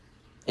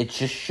 It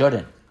just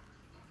shouldn't.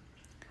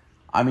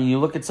 I mean, you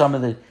look at some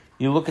of the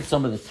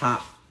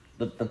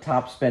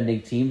top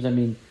spending teams. I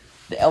mean,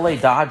 the LA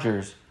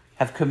Dodgers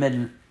have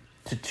committed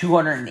to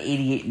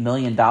 $288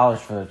 million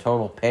for their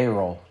total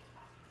payroll,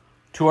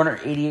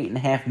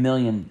 $288.5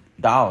 million,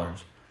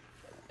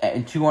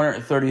 and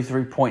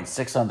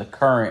 $233.6 on the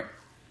current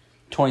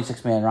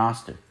 26-man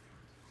roster.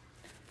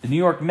 The New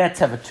York Mets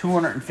have a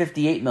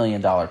 $258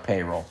 million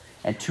payroll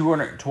and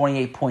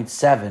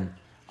 $228.7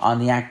 on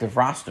the active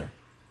roster.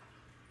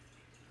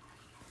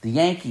 The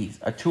Yankees,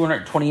 a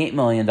 $228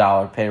 million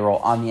payroll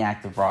on the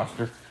active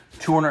roster,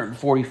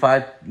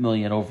 $245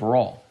 million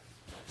overall.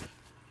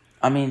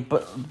 I mean,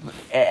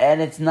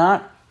 and it's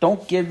not,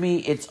 don't give me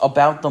it's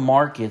about the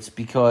markets,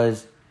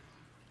 because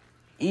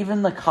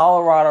even the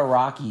Colorado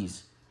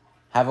Rockies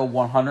have a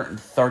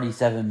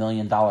 $137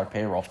 million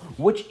payroll,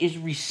 which is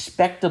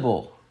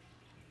respectable.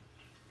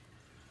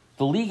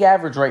 The league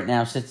average right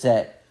now sits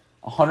at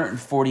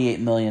 $148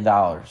 million.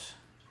 The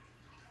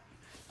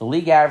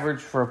league average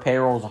for a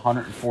payroll is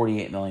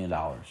 $148 million.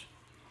 I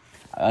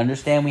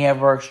understand we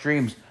have our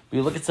extremes, but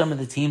you look at some of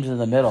the teams in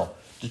the middle.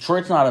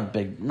 Detroit's not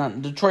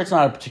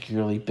a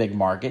particularly big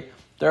market.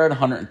 They're at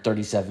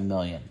 $137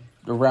 million,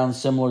 around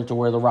similar to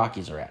where the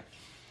Rockies are at.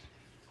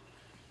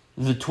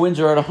 The Twins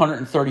are at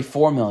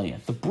 $134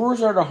 million. The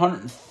Brewers are at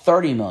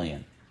 $130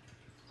 million.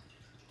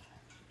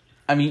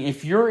 I mean,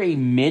 if you're a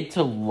mid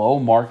to low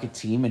market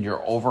team and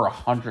you're over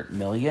 $100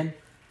 million,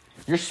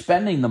 you're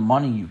spending the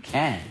money you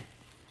can,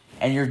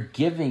 and you're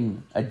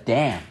giving a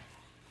damn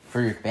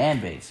for your fan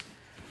base.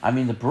 I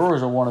mean, the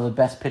Brewers are have one of the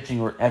best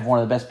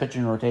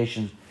pitching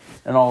rotations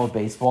in all of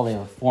baseball. They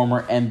have a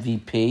former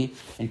MVP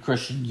and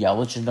Christian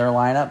Yelich in their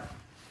lineup.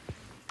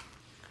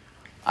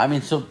 I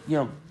mean, so,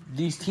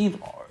 these teams,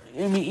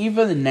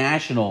 even the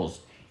Nationals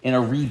in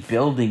a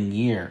rebuilding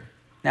year.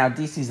 Now,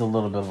 DC's a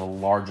little bit of a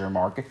larger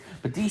market,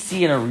 but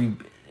DC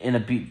in a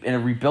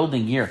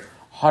rebuilding year,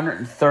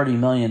 $130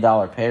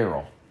 million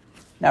payroll.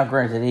 Now,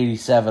 granted,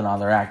 87 on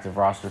their active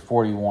roster,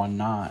 41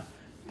 not,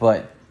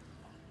 but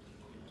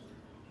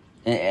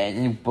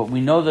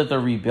we know that they're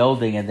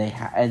rebuilding,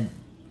 and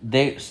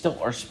they still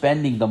are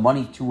spending the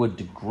money to a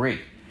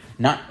degree.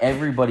 Not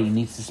everybody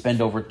needs to spend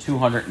over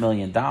 $200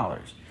 million.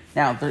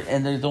 Now,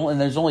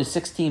 there's only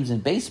 6 teams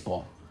in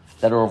baseball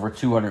that are over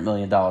 $200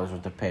 million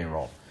worth of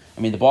payroll.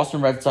 I mean, the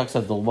Boston Red Sox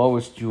have the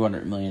lowest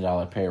 $200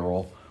 million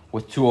payroll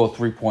with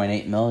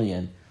 $203.8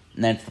 million,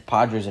 and then it's the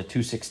Padres at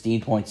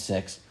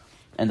 $216.6,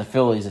 and the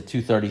Phillies at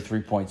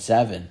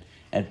 $233.7.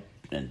 And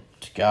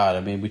God, I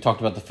mean, we talked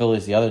about the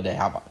Phillies the other day.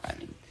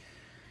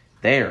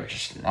 They are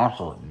just an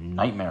absolute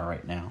nightmare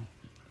right now.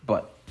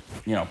 But,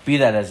 be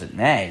that as it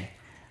may,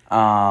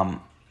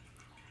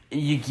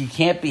 you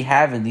can't be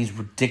having these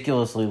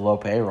ridiculously low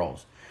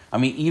payrolls. I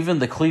mean, even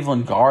the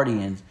Cleveland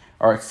Guardians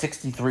are at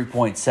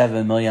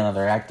 $63.7 million on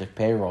their active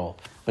payroll.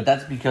 But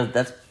that's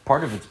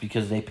part of it's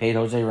because they paid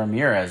Jose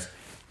Ramirez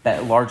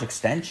that large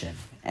extension.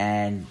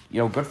 And,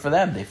 good for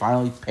them. They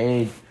finally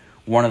paid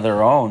one of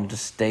their own to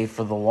stay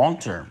for the long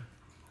term.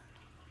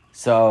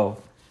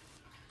 So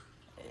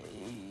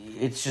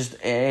it's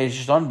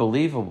just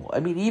unbelievable. I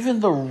mean,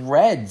 even the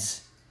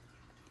Reds,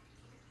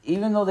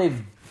 even though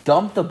they've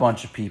dumped a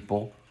bunch of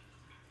people,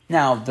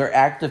 now their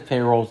active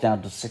payroll is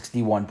down to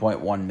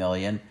 $61.1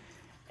 million,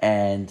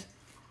 and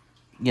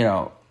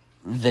the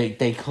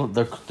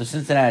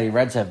Cincinnati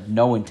Reds have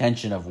no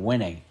intention of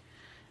winning,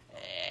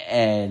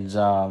 and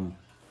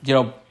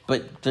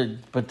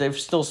but they've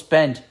still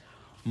spent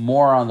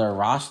more on their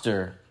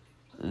roster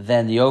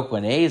than the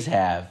Oakland A's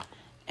have.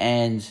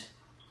 And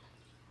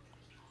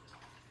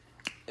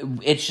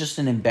it's just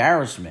an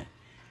embarrassment.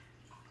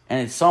 And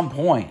at some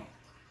point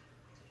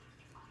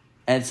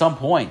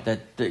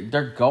that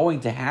they're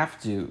going to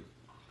have to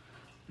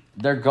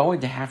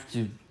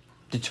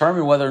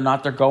determine whether or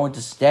not they're going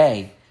to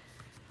stay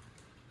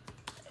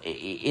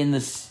in the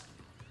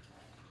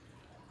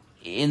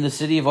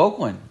city of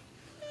Oakland.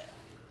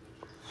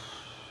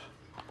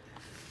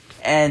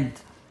 And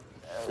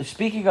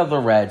speaking of the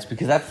Reds,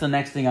 because that's the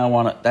next thing I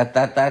want to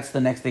that's the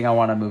next thing I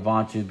want to move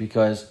on to,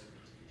 because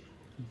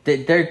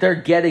they're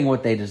getting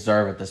what they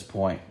deserve at this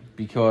point.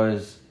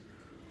 Because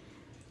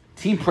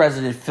team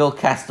president Phil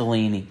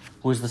Castellini,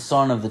 who is the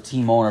son of the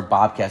team owner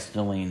Bob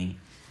Castellini,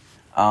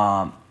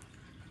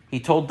 he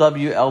told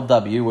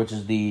WLW, which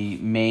is the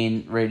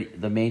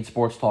main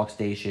sports talk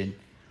station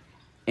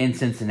in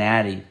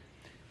Cincinnati,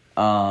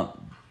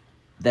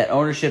 that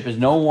ownership is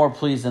no more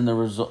pleased than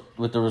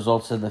with the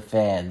results of the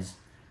fans.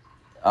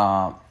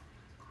 And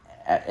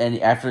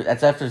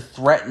after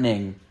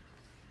threatening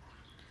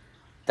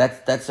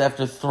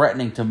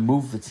to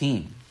move the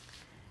team.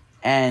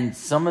 And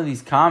some of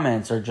these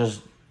comments are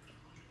just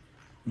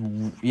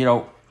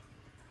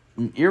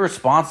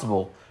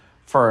irresponsible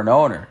for an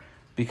owner,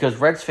 because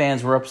Reds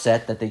fans were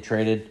upset that they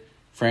traded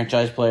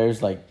franchise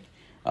players like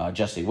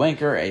Jesse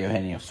Winker,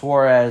 Eugenio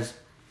Suarez,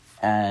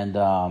 and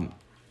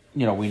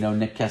we know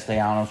Nick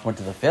Castellanos went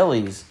to the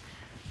Phillies,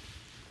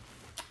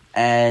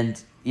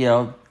 and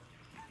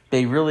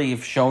they really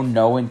have shown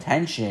no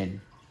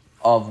intention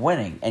of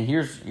winning. And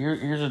here's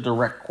a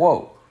direct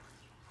quote.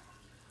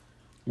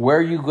 "Where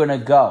are you going to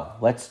go?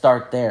 Let's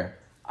start there.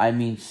 I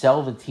mean,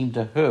 sell the team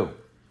to who?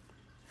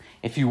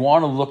 If you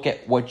want to look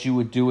at what you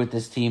would do with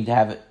this team to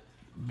have it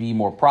be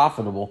more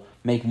profitable,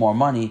 make more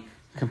money,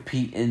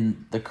 compete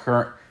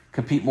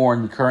more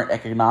in the current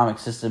economic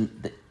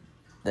system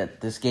that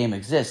this game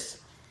exists,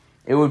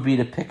 it would be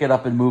to pick it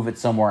up and move it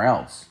somewhere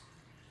else."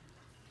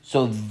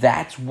 So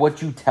that's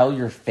what you tell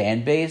your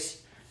fan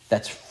base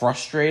that's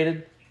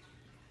frustrated?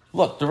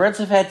 Look, the Reds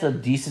have had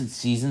some decent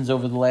seasons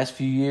over the last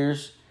few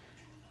years,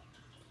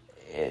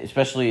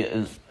 especially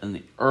in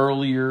the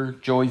earlier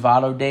Joey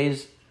Votto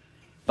days.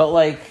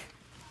 But,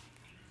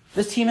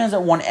 this team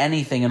hasn't won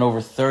anything in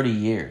over 30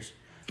 years.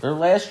 Their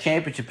last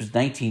championship was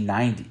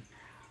 1990.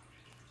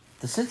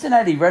 The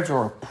Cincinnati Reds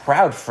are a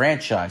proud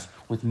franchise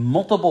with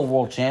multiple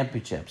world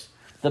championships.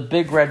 The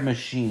Big Red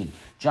Machine,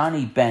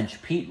 Johnny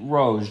Bench, Pete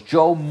Rose,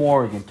 Joe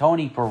Morgan,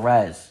 Tony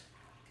Perez.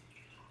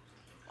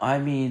 I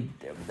mean,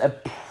 a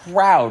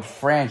proud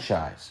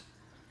franchise.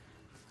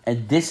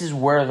 And this is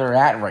where they're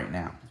at right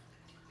now.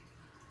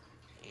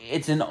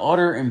 It's an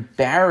utter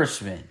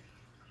embarrassment.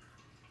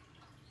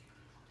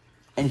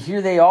 And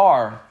here they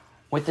are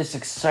with this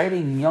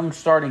exciting young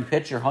starting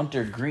pitcher,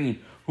 Hunter Green,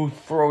 who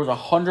throws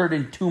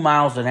 102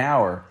 miles an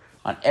hour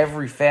on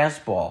every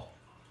fastball.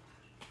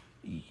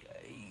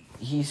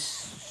 He's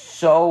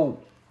so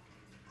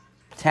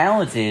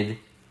talented,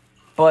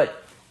 but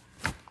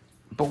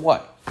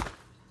what?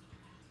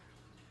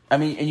 I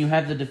mean, and you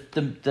have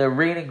the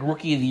reigning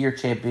Rookie of the Year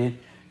champion.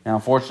 Now,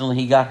 unfortunately,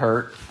 he got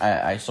hurt.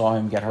 I saw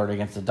him get hurt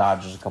against the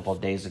Dodgers a couple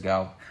of days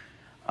ago.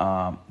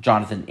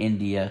 Jonathan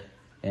India,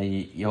 and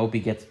you hope he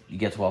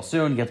gets well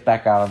soon, gets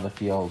back out on the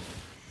field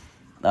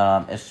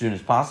as soon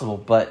as possible.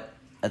 But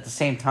at the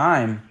same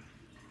time,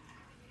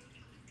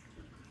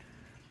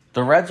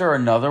 the Reds are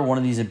another one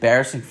of these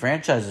embarrassing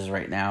franchises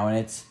right now, and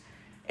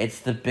it's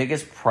the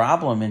biggest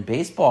problem in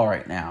baseball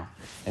right now.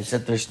 It's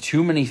that there's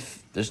too many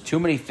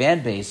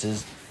fan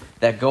bases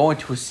that go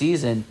into a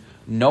season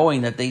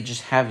knowing that they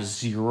just have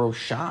zero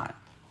shot.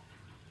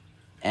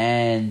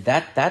 And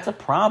that's a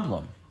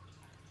problem.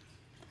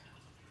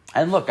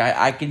 And look,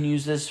 I can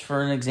use this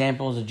for an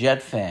example as a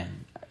Jet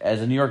fan, as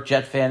a New York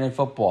Jet fan in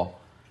football.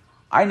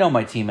 I know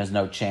my team has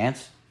no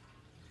chance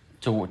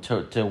to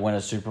win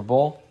a Super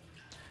Bowl.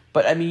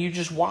 But, I mean, you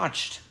just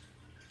watched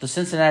the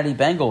Cincinnati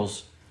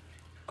Bengals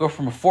go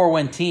from a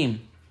 4-win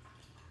team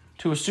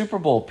to a Super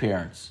Bowl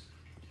appearance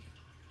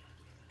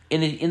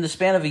in the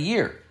span of a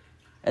year.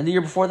 And the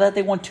year before that,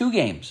 they won 2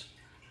 games.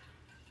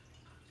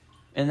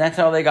 And that's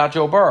how they got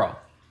Joe Burrow.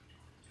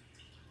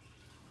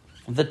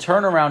 The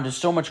turnaround is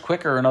so much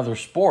quicker in other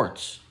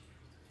sports.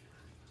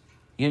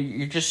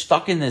 You're just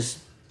stuck in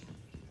this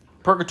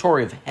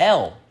purgatory of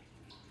hell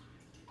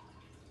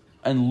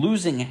and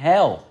losing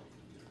hell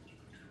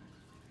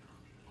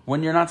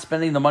when you're not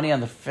spending the money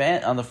on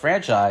the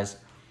franchise,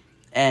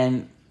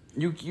 and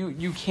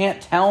you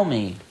can't tell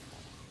me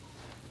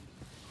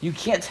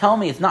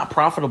it's not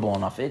profitable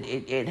enough.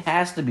 It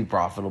has to be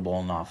profitable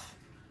enough.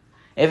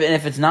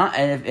 If it's not,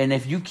 and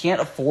if you can't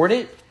afford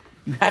it,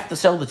 you have to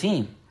sell the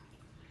team.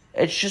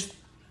 It's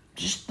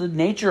just the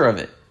nature of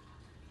it.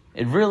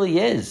 It really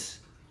is.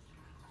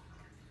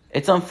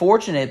 It's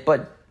unfortunate,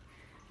 but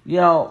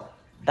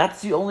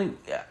that's the only.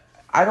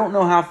 I don't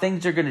know how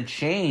things are going to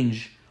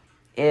change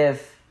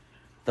if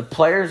the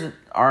players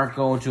aren't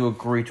going to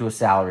agree to a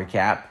salary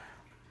cap.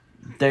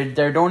 They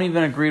don't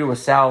even agree to a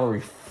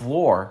salary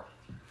floor.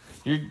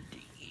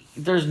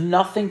 There's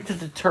nothing to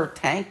deter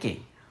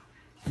tanking.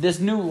 This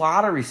new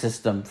lottery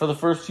system for the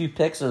first few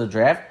picks of the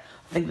draft,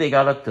 I think they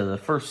got up to the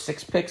first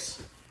 6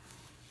 picks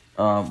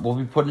will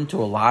be put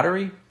into a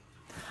lottery.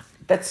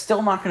 That's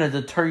still not going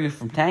to deter you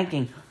from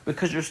tanking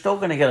because you're still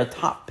going to get a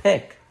top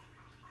pick.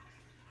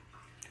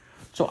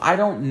 So I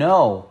don't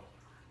know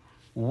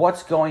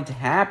what's going to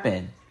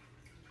happen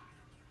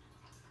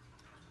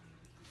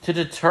to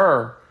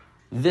deter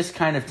this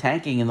kind of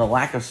tanking and the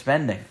lack of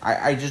spending.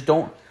 I just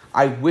don't.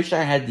 I wish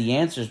I had the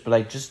answers, but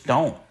I just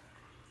don't.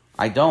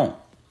 I don't.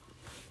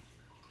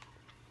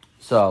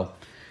 So,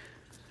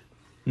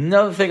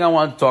 another thing I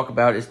want to talk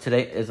about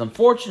is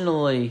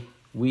unfortunately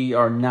we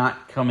are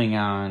not coming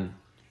on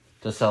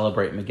to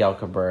celebrate Miguel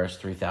Cabrera's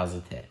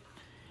 3,000th hit.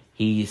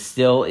 He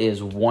still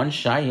is one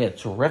shy. He had a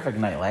terrific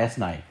night last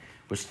night.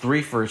 Was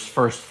 3 for his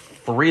first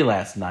 3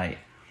 last night.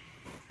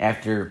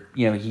 After,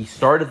 he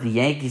started the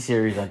Yankee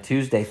series on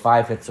Tuesday,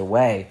 5 hits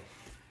away.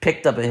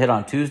 Picked up a hit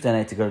on Tuesday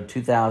night to go to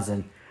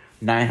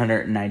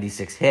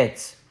 2,996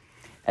 hits.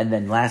 And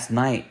then last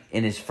night,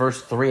 in his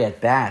first 3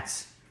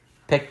 at-bats,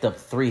 picked up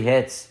 3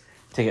 hits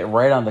to get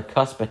right on the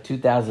cusp at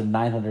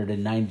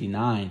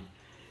 2,999.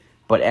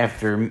 But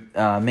after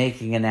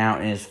making an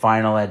out in his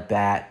final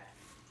at-bat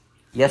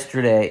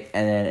yesterday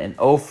and then an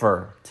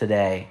 0-for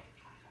today,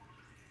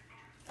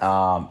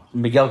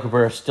 Miguel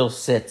Cabrera still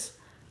sits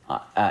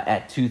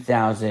at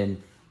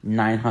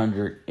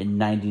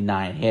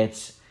 2,999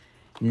 hits.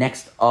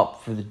 Next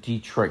up for the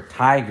Detroit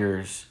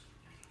Tigers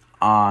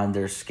on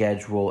their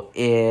schedule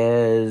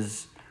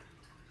is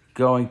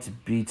going to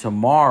be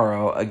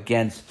tomorrow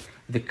against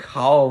the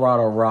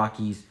Colorado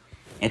Rockies.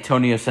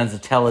 Antonio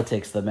Senzatella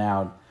takes the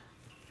mound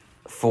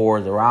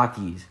for the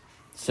Rockies.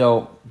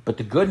 So, but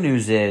the good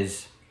news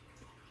is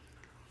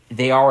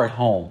they are at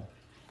home,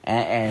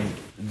 and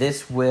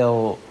this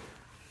will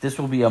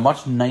be a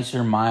much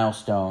nicer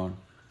milestone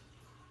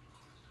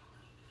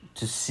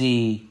to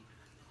see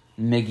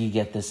Miggy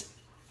get this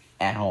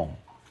at home.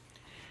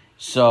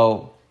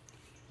 So,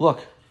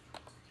 look,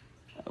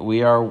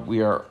 we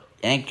are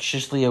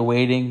anxiously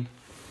awaiting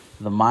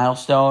the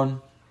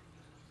milestone.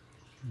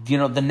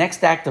 The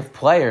next active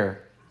player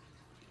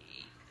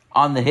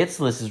on the hits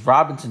list is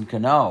Robinson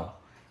Cano,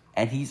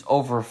 and he's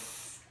over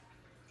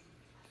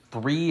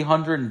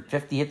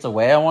 350 hits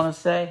away, I want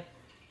to say.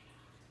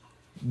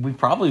 We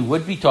probably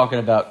would be talking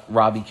about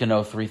Robbie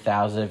Cano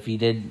 3,000 if he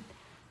did,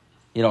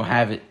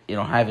 have his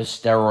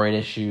steroid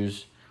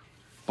issues,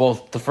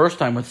 both the first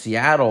time with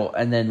Seattle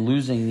and then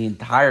losing the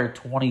entire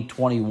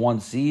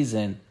 2021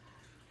 season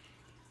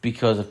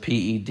because of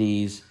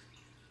PEDs.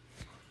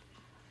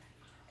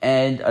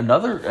 And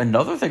another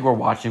thing we're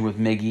watching with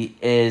Miggy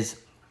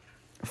is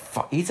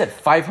he's at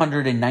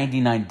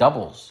 599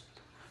 doubles.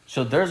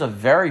 So there's a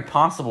very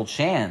possible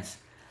chance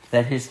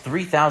that his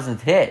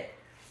 3,000th hit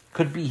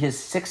could be his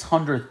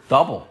 600th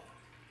double.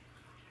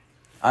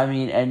 I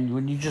mean, and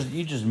when you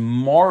just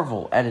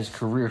marvel at his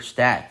career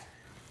stats.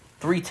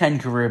 310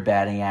 career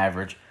batting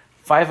average,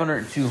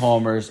 502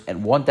 homers,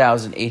 and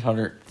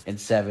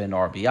 1,807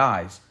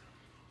 RBIs.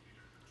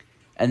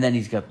 And then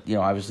he's got,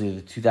 obviously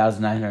the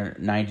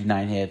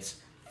 2,999 hits,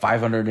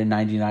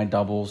 599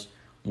 doubles,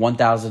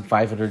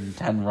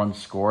 1,510 runs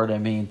scored. I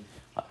mean,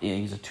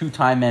 he's a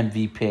 2-time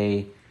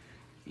MVP.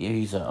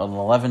 He's an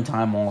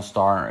 11-time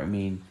All-Star. I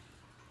mean,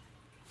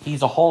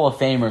 he's a Hall of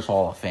Famer's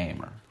Hall of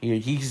Famer.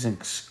 He's an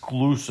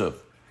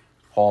exclusive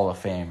Hall of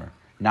Famer.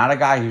 Not a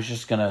guy who's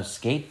just going to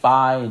skate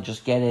by and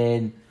just get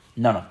in.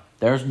 No.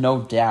 There's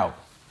no doubt.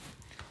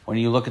 When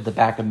you look at the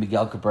back of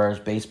Miguel Cabrera's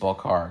baseball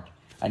card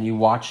and you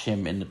watched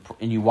him in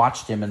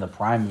the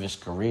prime of his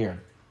career,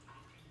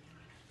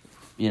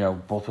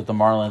 both with the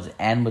Marlins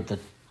and with the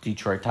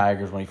Detroit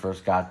Tigers when he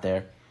first got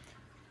there.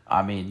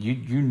 I mean,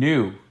 you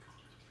knew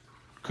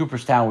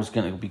Cooperstown was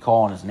going to be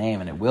calling his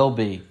name, and it will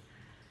be,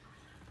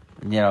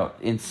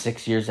 in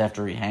 6 years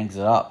after he hangs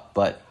it up.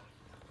 But,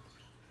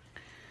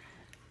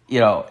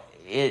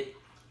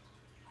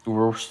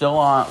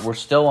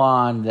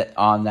 on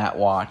that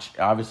watch.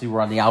 Obviously,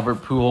 we're on the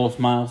Albert Pujols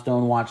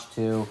milestone watch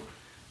too.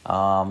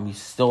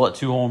 He's still at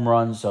 2 home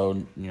runs,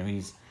 so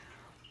he's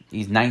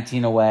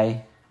 19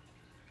 away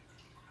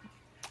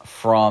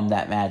from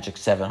that magic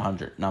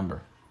 700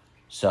 number.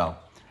 So,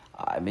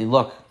 I mean,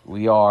 look,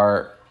 we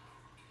are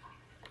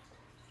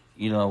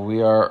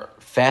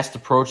fast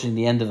approaching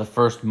the end of the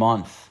first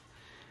month.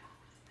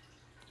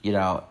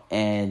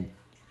 And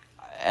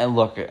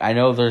look, I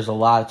know there's a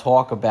lot of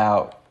talk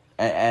about,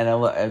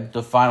 and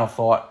the final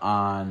thought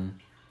on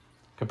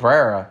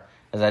Cabrera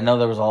is I know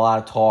there was a lot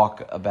of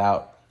talk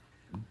about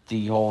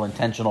the whole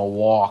intentional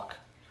walk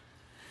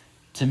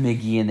to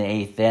Miggy in the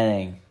 8th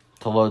inning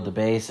to load the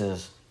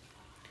bases.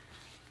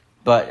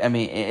 But, I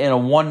mean, in a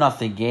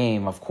 1-0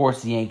 game, of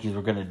course the Yankees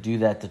were going to do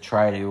that to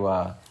try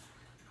to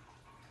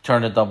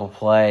turn a double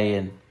play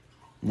and,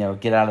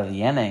 get out of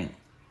the inning.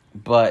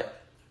 But,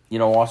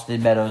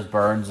 Austin Meadows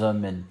burns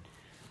them, and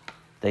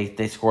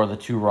they score the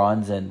 2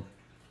 runs, and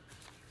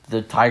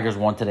the Tigers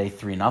won today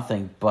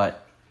 3-0.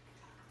 But,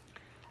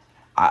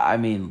 I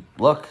mean,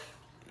 look,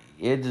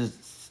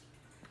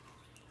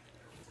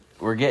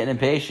 we're getting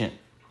impatient.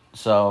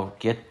 So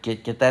get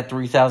that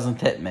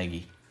 3,000th hit,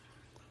 Miggy.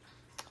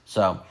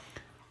 So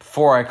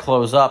before I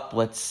close up,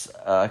 let's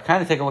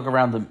kind of take a look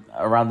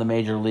around the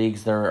major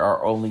leagues. There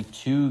are only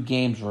 2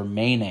 games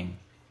remaining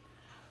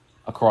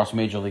across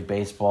Major League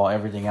Baseball.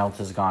 Everything else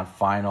has gone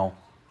final.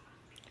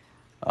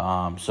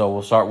 So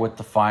we'll start with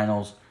the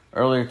finals.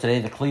 Earlier today,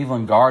 the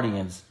Cleveland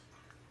Guardians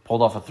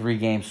pulled off a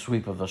 3-game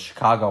sweep of the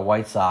Chicago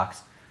White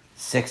Sox,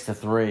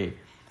 6-3.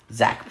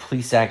 Zach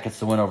Plesac gets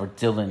the win over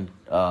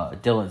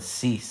Dylan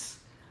Cease,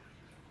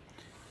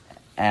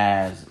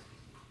 as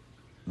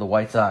the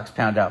White Sox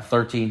pound out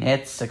 13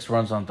 hits, 6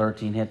 runs on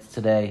 13 hits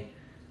today,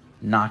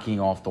 knocking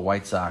off the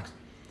White Sox.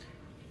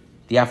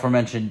 The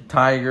aforementioned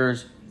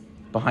Tigers,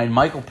 behind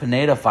Michael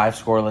Pineda, 5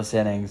 scoreless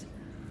innings,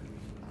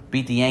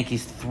 beat the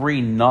Yankees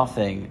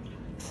 3-0.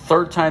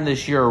 Third time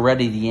this year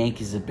already the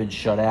Yankees have been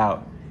shut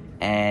out,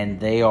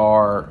 and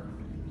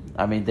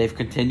they've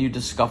continued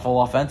to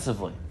scuffle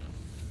offensively.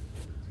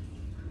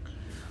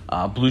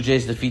 Blue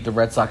Jays defeat the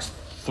Red Sox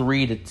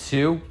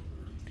 3-2.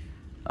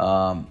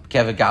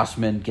 Kevin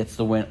Gausman gets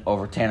the win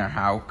over Tanner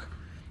Houck.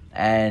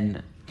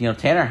 And,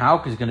 Tanner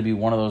Houck is going to be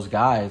one of those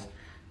guys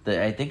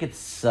that I think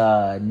it's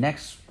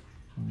next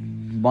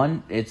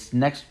month. It's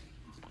next.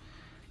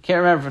 Can't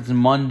remember if it's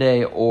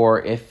Monday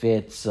or if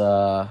it's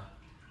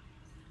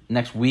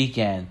next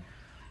weekend.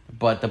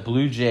 But the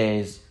Blue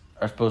Jays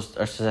are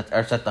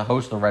set to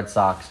host the Red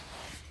Sox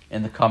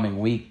in the coming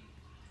week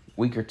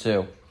or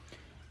two.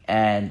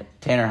 And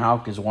Tanner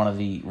Houck is one of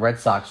the Red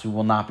Sox who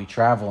will not be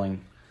traveling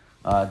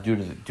due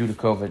to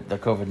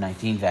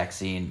COVID-19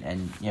 vaccine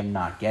and him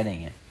not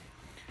getting it.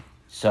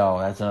 So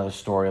that's another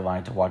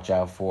storyline to watch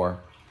out for.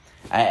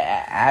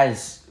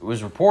 As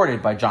was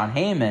reported by John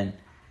Heyman,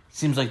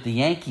 seems like the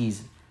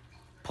Yankees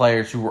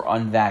players who were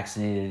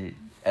unvaccinated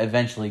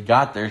eventually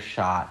got their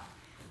shot,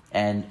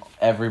 and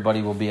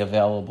everybody will be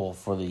available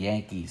for the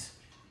Yankees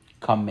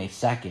come May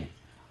 2nd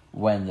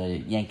when the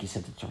Yankees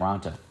head to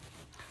Toronto.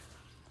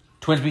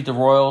 Twins beat the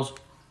Royals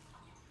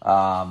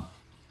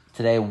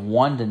today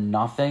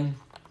 1-0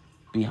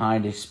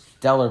 behind a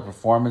stellar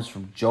performance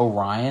from Joe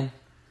Ryan.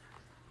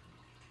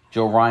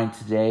 Joe Ryan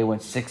today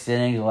went 6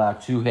 innings,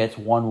 allowed 2 hits,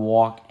 1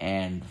 walk,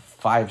 and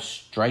 5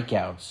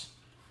 strikeouts,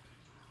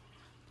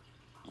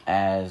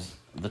 as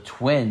the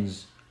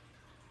Twins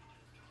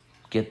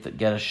get a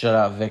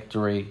shutout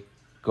victory,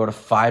 go to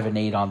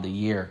 5-8 on the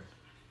year.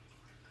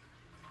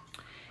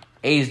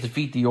 A's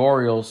defeat the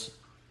Orioles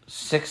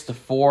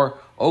 6-4.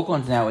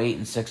 Oakland's now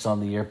 8-6 on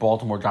the year.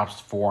 Baltimore drops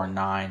to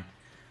 4-9.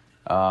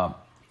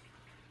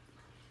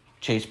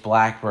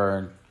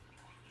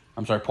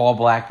 Paul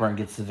Blackburn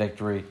gets the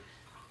victory.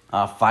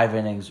 5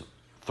 innings,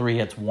 3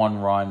 hits, 1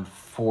 run,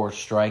 4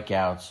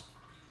 strikeouts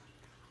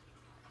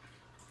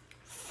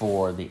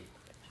for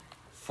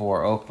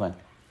Oakland.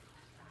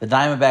 The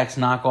Diamondbacks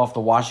knock off the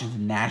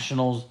Washington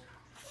Nationals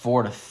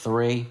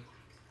 4-3.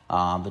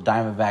 The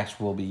Diamondbacks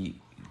will be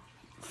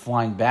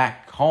flying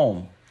back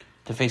home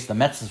to face the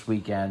Mets this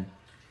weekend.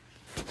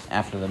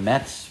 After the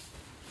Mets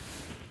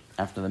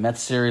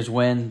series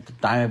win, the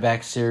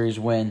Diamondbacks series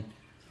win.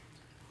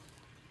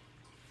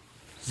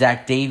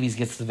 Zach Davies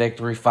gets the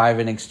victory, 5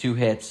 innings, 2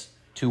 hits,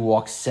 2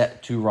 walks,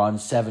 2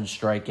 runs, 7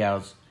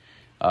 strikeouts.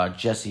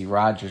 Jesse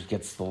Rogers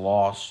gets the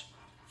loss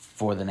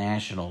for the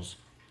Nationals.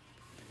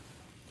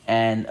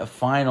 And a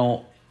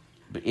final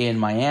in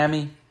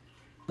Miami,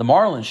 the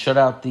Marlins shut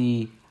out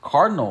the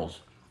Cardinals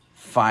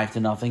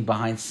 5-0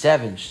 behind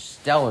 7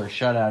 stellar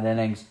shutout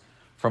innings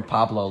from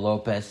Pablo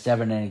Lopez.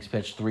 7 innings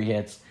pitched, 3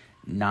 hits,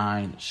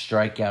 9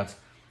 strikeouts.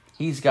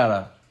 He's got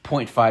a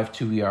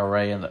 .52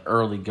 ERA in the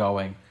early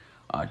going.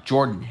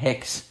 Jordan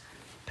Hicks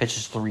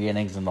pitches 3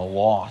 innings in the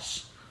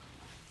loss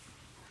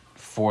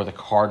for the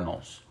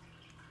Cardinals.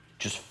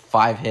 Just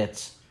 5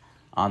 hits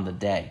on the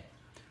day.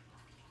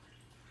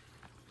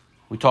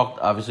 We talked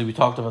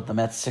about the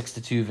Mets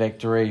 6-2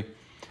 victory.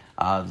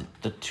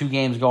 The 2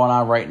 games going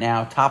on right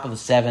now. Top of the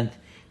 7th,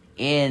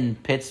 in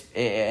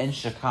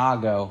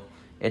Chicago.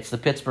 It's the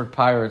Pittsburgh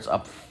Pirates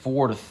up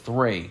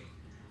 4-3.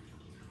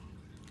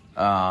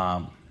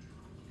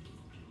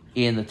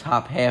 In the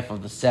top half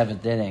of the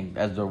seventh inning,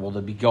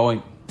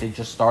 they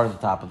just started the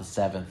top of the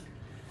seventh.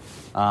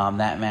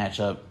 That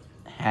matchup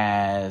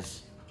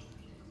has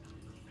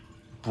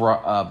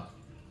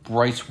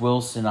Bryce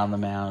Wilson on the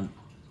mound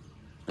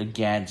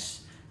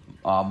against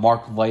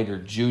Mark Leiter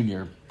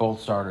Jr.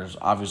 Both starters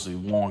obviously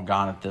long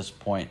gone at this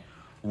point.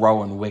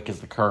 Rowan Wick is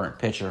the current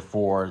pitcher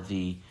for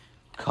the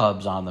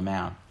Cubs on the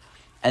mound.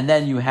 And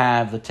then you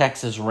have the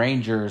Texas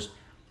Rangers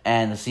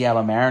and the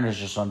Seattle Mariners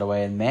just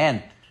underway. And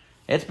man,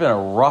 it's been a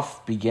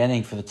rough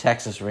beginning for the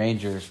Texas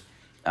Rangers.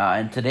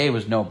 And today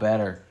was no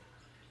better.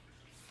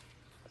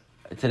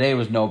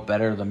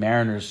 The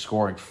Mariners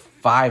scoring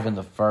 5 in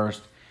the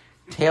first.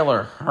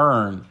 Taylor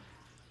Hearn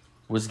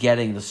was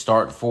getting the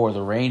start for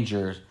the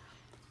Rangers,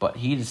 but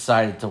he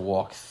decided to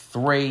walk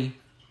 3.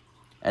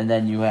 And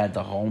then you had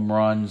the home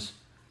runs.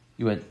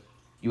 You had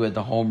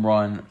the home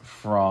run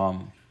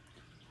from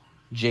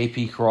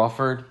J.P.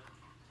 Crawford,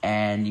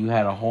 and you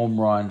had a home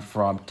run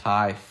from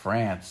Ty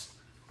France.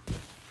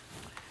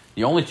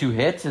 The only 2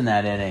 hits in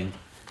that inning,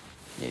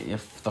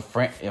 if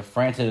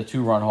France hit a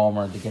 2-run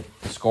homer to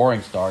get the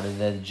scoring started,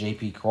 then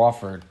J.P.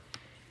 Crawford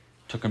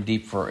took him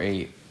deep for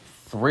a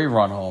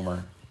 3-run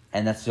homer,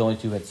 and that's the only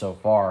 2 hits so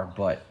far.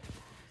 But,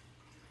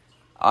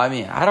 I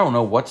mean, I don't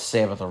know what to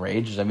say about the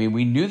Rangers. I mean,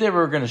 we knew they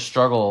were going to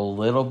struggle a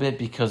little bit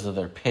because of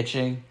their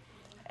pitching,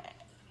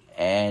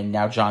 and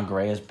now John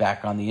Gray is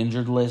back on the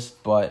injured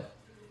list, but,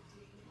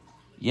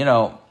 you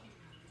know,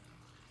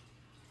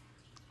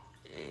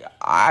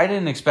 I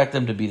didn't expect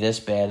them to be this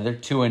bad. They're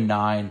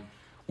 2-9,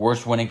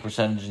 worst winning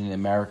percentage in the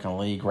American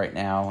League right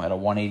now at a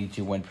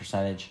 182 win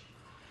percentage.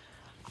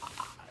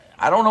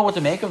 I don't know what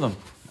to make of them.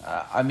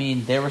 I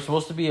mean, they were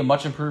supposed to be a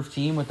much improved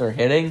team with their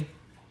hitting,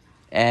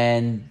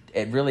 and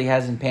it really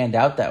hasn't panned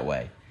out that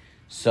way.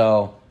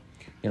 So,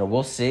 you know,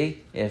 we'll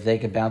see if they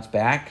can bounce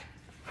back,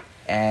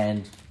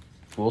 and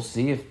we'll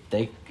see if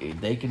they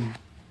can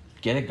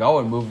get it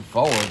going moving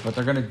forward. But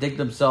they're going to dig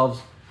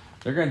themselves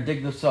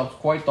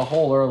quite the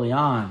hole early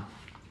on,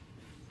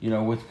 you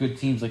know, with good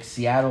teams like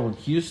Seattle and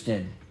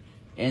Houston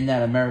in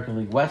that American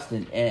League West,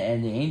 and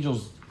the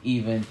Angels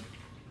even,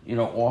 you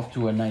know, off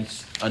to a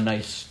nice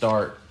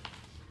start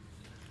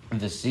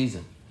this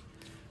season.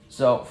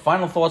 So,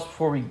 final thoughts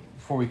before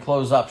we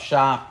close up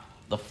shop.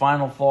 The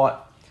final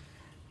thought: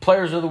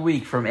 Players of the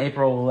Week from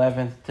April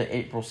 11th to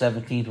April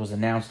 17th was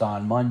announced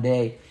on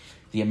Monday.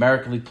 The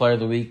American League Player of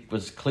the Week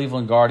was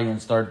Cleveland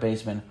Guardians third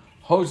baseman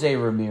Jose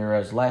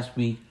Ramirez. Last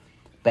week,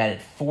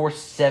 batted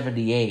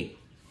 .478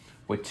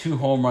 with 2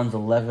 home runs,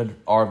 11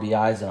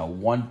 RBIs, and a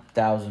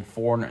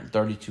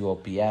 1,432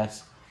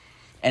 OPS.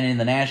 And in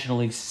the National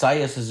League,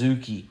 Seiya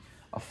Suzuki,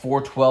 a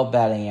 .412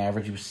 batting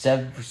average. He was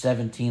 7 for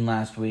 17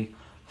 last week.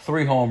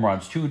 3 home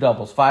runs, 2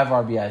 doubles, 5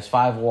 RBIs,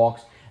 5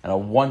 walks, and a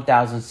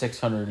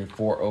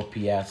 1,604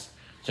 OPS.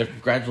 So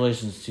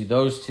congratulations to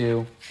those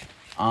 2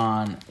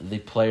 on the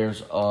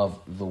Players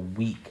of the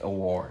Week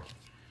award.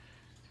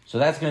 So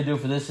that's going to do it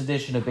for this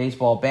edition of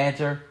Baseball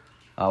Banter.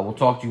 We'll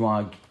talk to you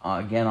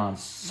again on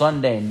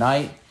Sunday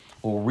night.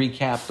 We'll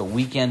recap the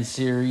weekend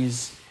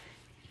series,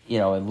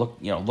 and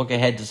look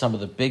ahead to some of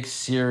the big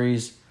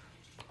series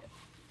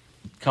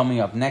coming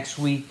up next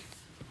week.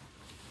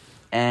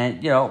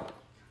 And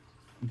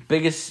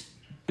biggest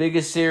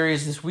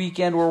series this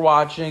weekend we're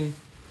watching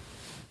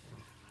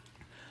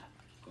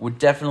would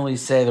definitely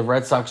say the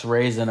Red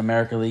Sox-Rays and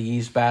American League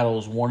East battle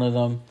is one of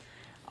them.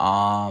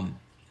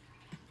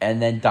 And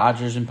then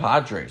Dodgers and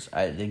Padres.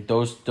 I think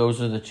those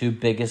are the 2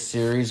 biggest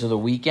series of the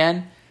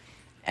weekend.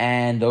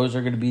 And those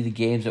are going to be the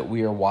games that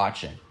we are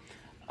watching.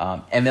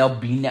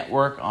 MLB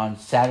Network on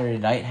Saturday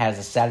night has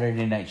a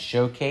Saturday night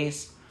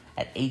showcase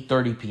at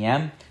 8:30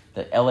 p.m.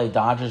 The LA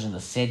Dodgers and the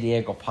San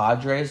Diego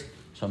Padres.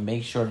 So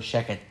make sure to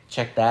check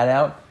that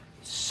out.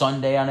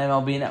 Sunday on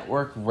MLB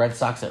Network, Red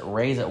Sox at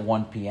Rays at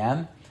 1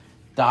 p.m.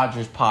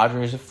 Dodgers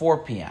Padres at 4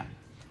 p.m.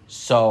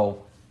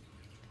 So,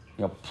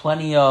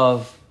 plenty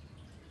of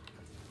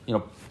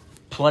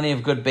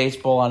good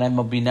baseball on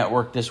MLB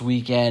Network this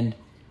weekend,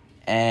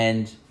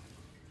 and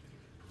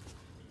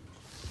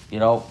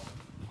go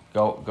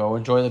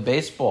enjoy the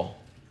baseball.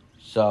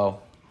 So,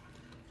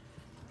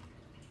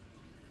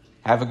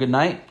 have a good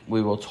night.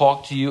 We will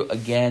talk to you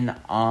again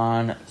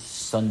on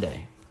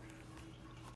Sunday.